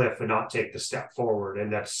off the cliff and not take the step forward,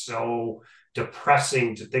 and that's so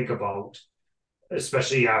depressing to think about,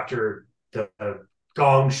 especially after the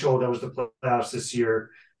gong show that was the playoffs this year,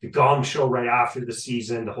 the gong show right after the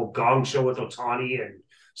season, the whole gong show with Ohtani and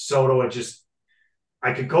Soto.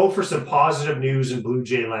 I could go for some positive news in Blue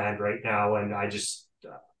Jay land right now, and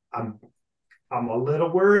I'm a little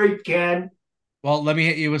worried, Ken. Well, let me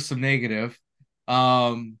hit you with some negative.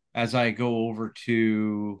 As I go over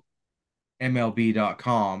to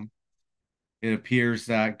MLB.com, it appears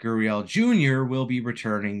that Gurriel Jr. will be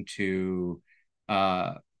returning to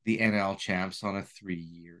the NL Champs on a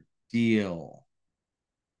 3-year deal.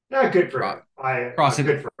 Yeah, good for Cro- him. Cross it.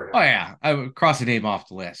 Good for him. Oh yeah, I would cross the name off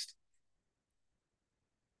the list.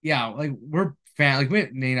 Yeah, like we're like we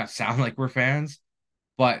may not sound like we're fans,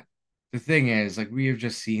 but the thing is, like we have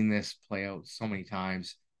just seen this play out so many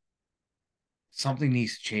times. Something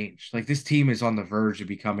needs to change. Like this team is on the verge of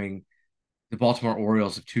becoming the Baltimore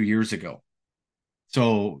Orioles of 2 years ago.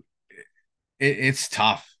 So it's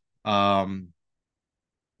tough. Yeah,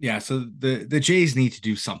 so the Jays need to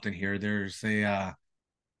do something here. There's a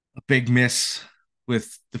big miss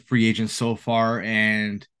with the free agents so far,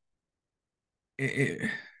 and it,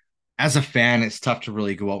 as a fan, it's tough to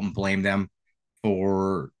really go out and blame them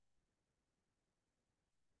for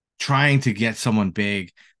trying to get someone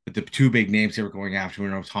big. But the two big names they were going after were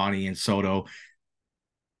Ohtani and Soto.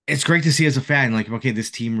 It's great to see as a fan, like, okay, this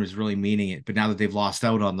team is really meaning it. But now that they've lost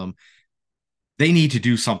out on them, they need to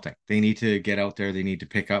do something. They need to get out there. They need to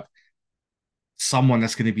pick up someone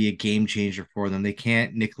that's going to be a game changer for them. They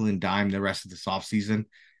can't nickel and dime the rest of this offseason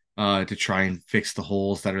to try and fix the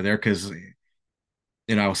holes that are there. Because,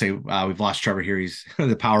 I will say we've lost Trevor here. He's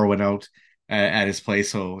the power went out at his place.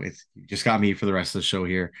 So it's just got me for the rest of the show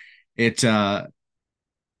here. They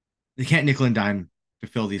can't nickel and dime to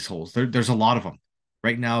fill these holes. There's a lot of them.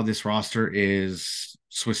 Right now, this roster is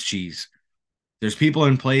Swiss cheese. There's people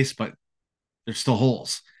in place, but there's still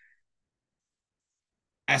holes.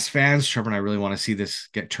 As fans, Trevor and I really want to see this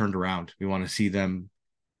get turned around. We want to see them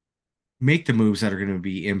make the moves that are going to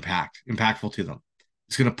be impactful to them.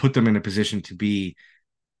 It's going to put them in a position to be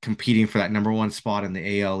competing for that number one spot in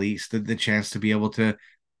the AL East, the chance to be able to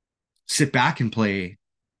sit back and play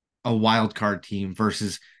a wild card team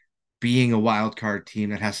versus being a wild card team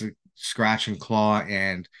that has to scratch and claw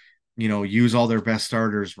and use all their best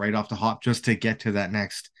starters right off the hop just to get to that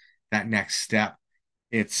next step.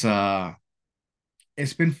 It's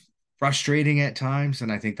been frustrating at times,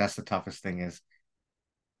 and I think that's the toughest thing is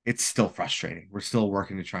it's still frustrating. We're still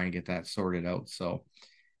working to try and get that sorted out. So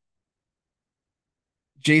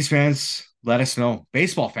Jays fans, let us know.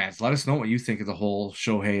 Baseball fans, let us know what you think of the whole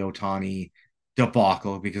Shohei Ohtani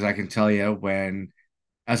debacle, because I can tell you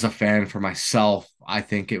as a fan for myself, I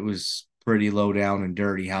think it was pretty low down and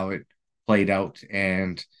dirty how it played out.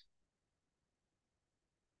 And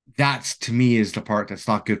that's to me is the part that's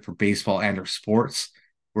not good for baseball and or sports,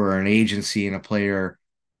 where an agency and a player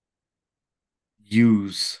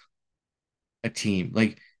use a team.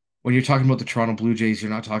 Like when you're talking about the Toronto Blue Jays,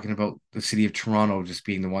 you're not talking about the city of Toronto just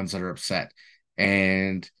being the ones that are upset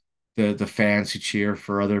and the fans who cheer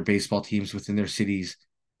for other baseball teams within their cities.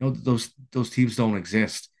 Those teams don't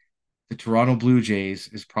exist. The Toronto Blue Jays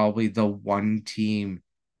is probably the one team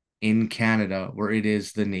in Canada where it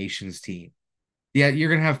is the nation's team. Yeah, you're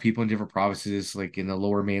gonna have people in different provinces, like in the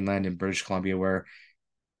Lower Mainland in British Columbia, where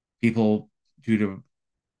people, due to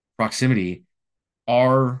proximity,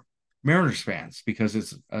 are Mariners fans because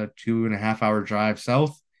it's a 2.5 hour drive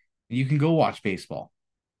south, and you can go watch baseball.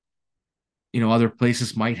 Other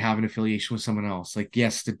places might have an affiliation with someone else. Like,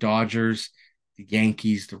 yes, the Dodgers, the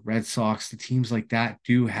Yankees, the Red Sox, the teams like that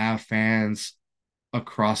do have fans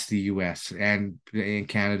across the US and in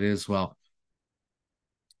Canada as well.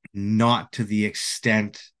 Not to the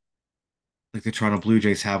extent like the Toronto Blue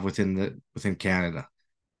Jays have within Canada.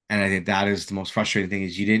 And I think that is the most frustrating thing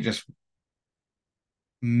is you didn't just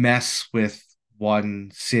mess with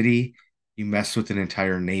one city, you mess with an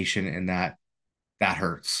entire nation, and that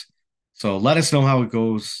hurts. So let us know how it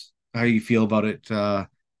goes, how you feel about it,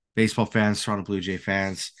 baseball fans, Toronto Blue Jay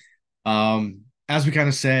fans. As we kind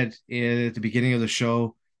of said at the beginning of the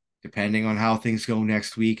show, depending on how things go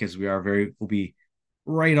next week, as we'll be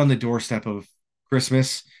right on the doorstep of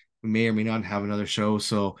Christmas. We may or may not have another show.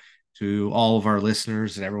 So to all of our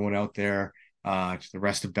listeners and everyone out there, to the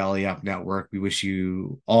rest of Belly Up Network, we wish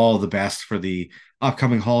you all the best for the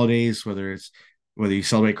upcoming holidays, whether you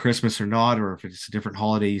celebrate Christmas or not, or if it's a different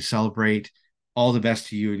holiday you celebrate. All the best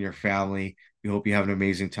to you and your family. We hope you have an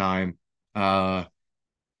amazing time.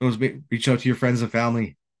 Reach out to your friends and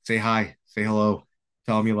family. Say hi. Say hello.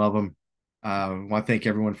 Tell them you love them. I want to thank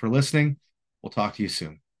everyone for listening. We'll talk to you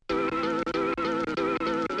soon.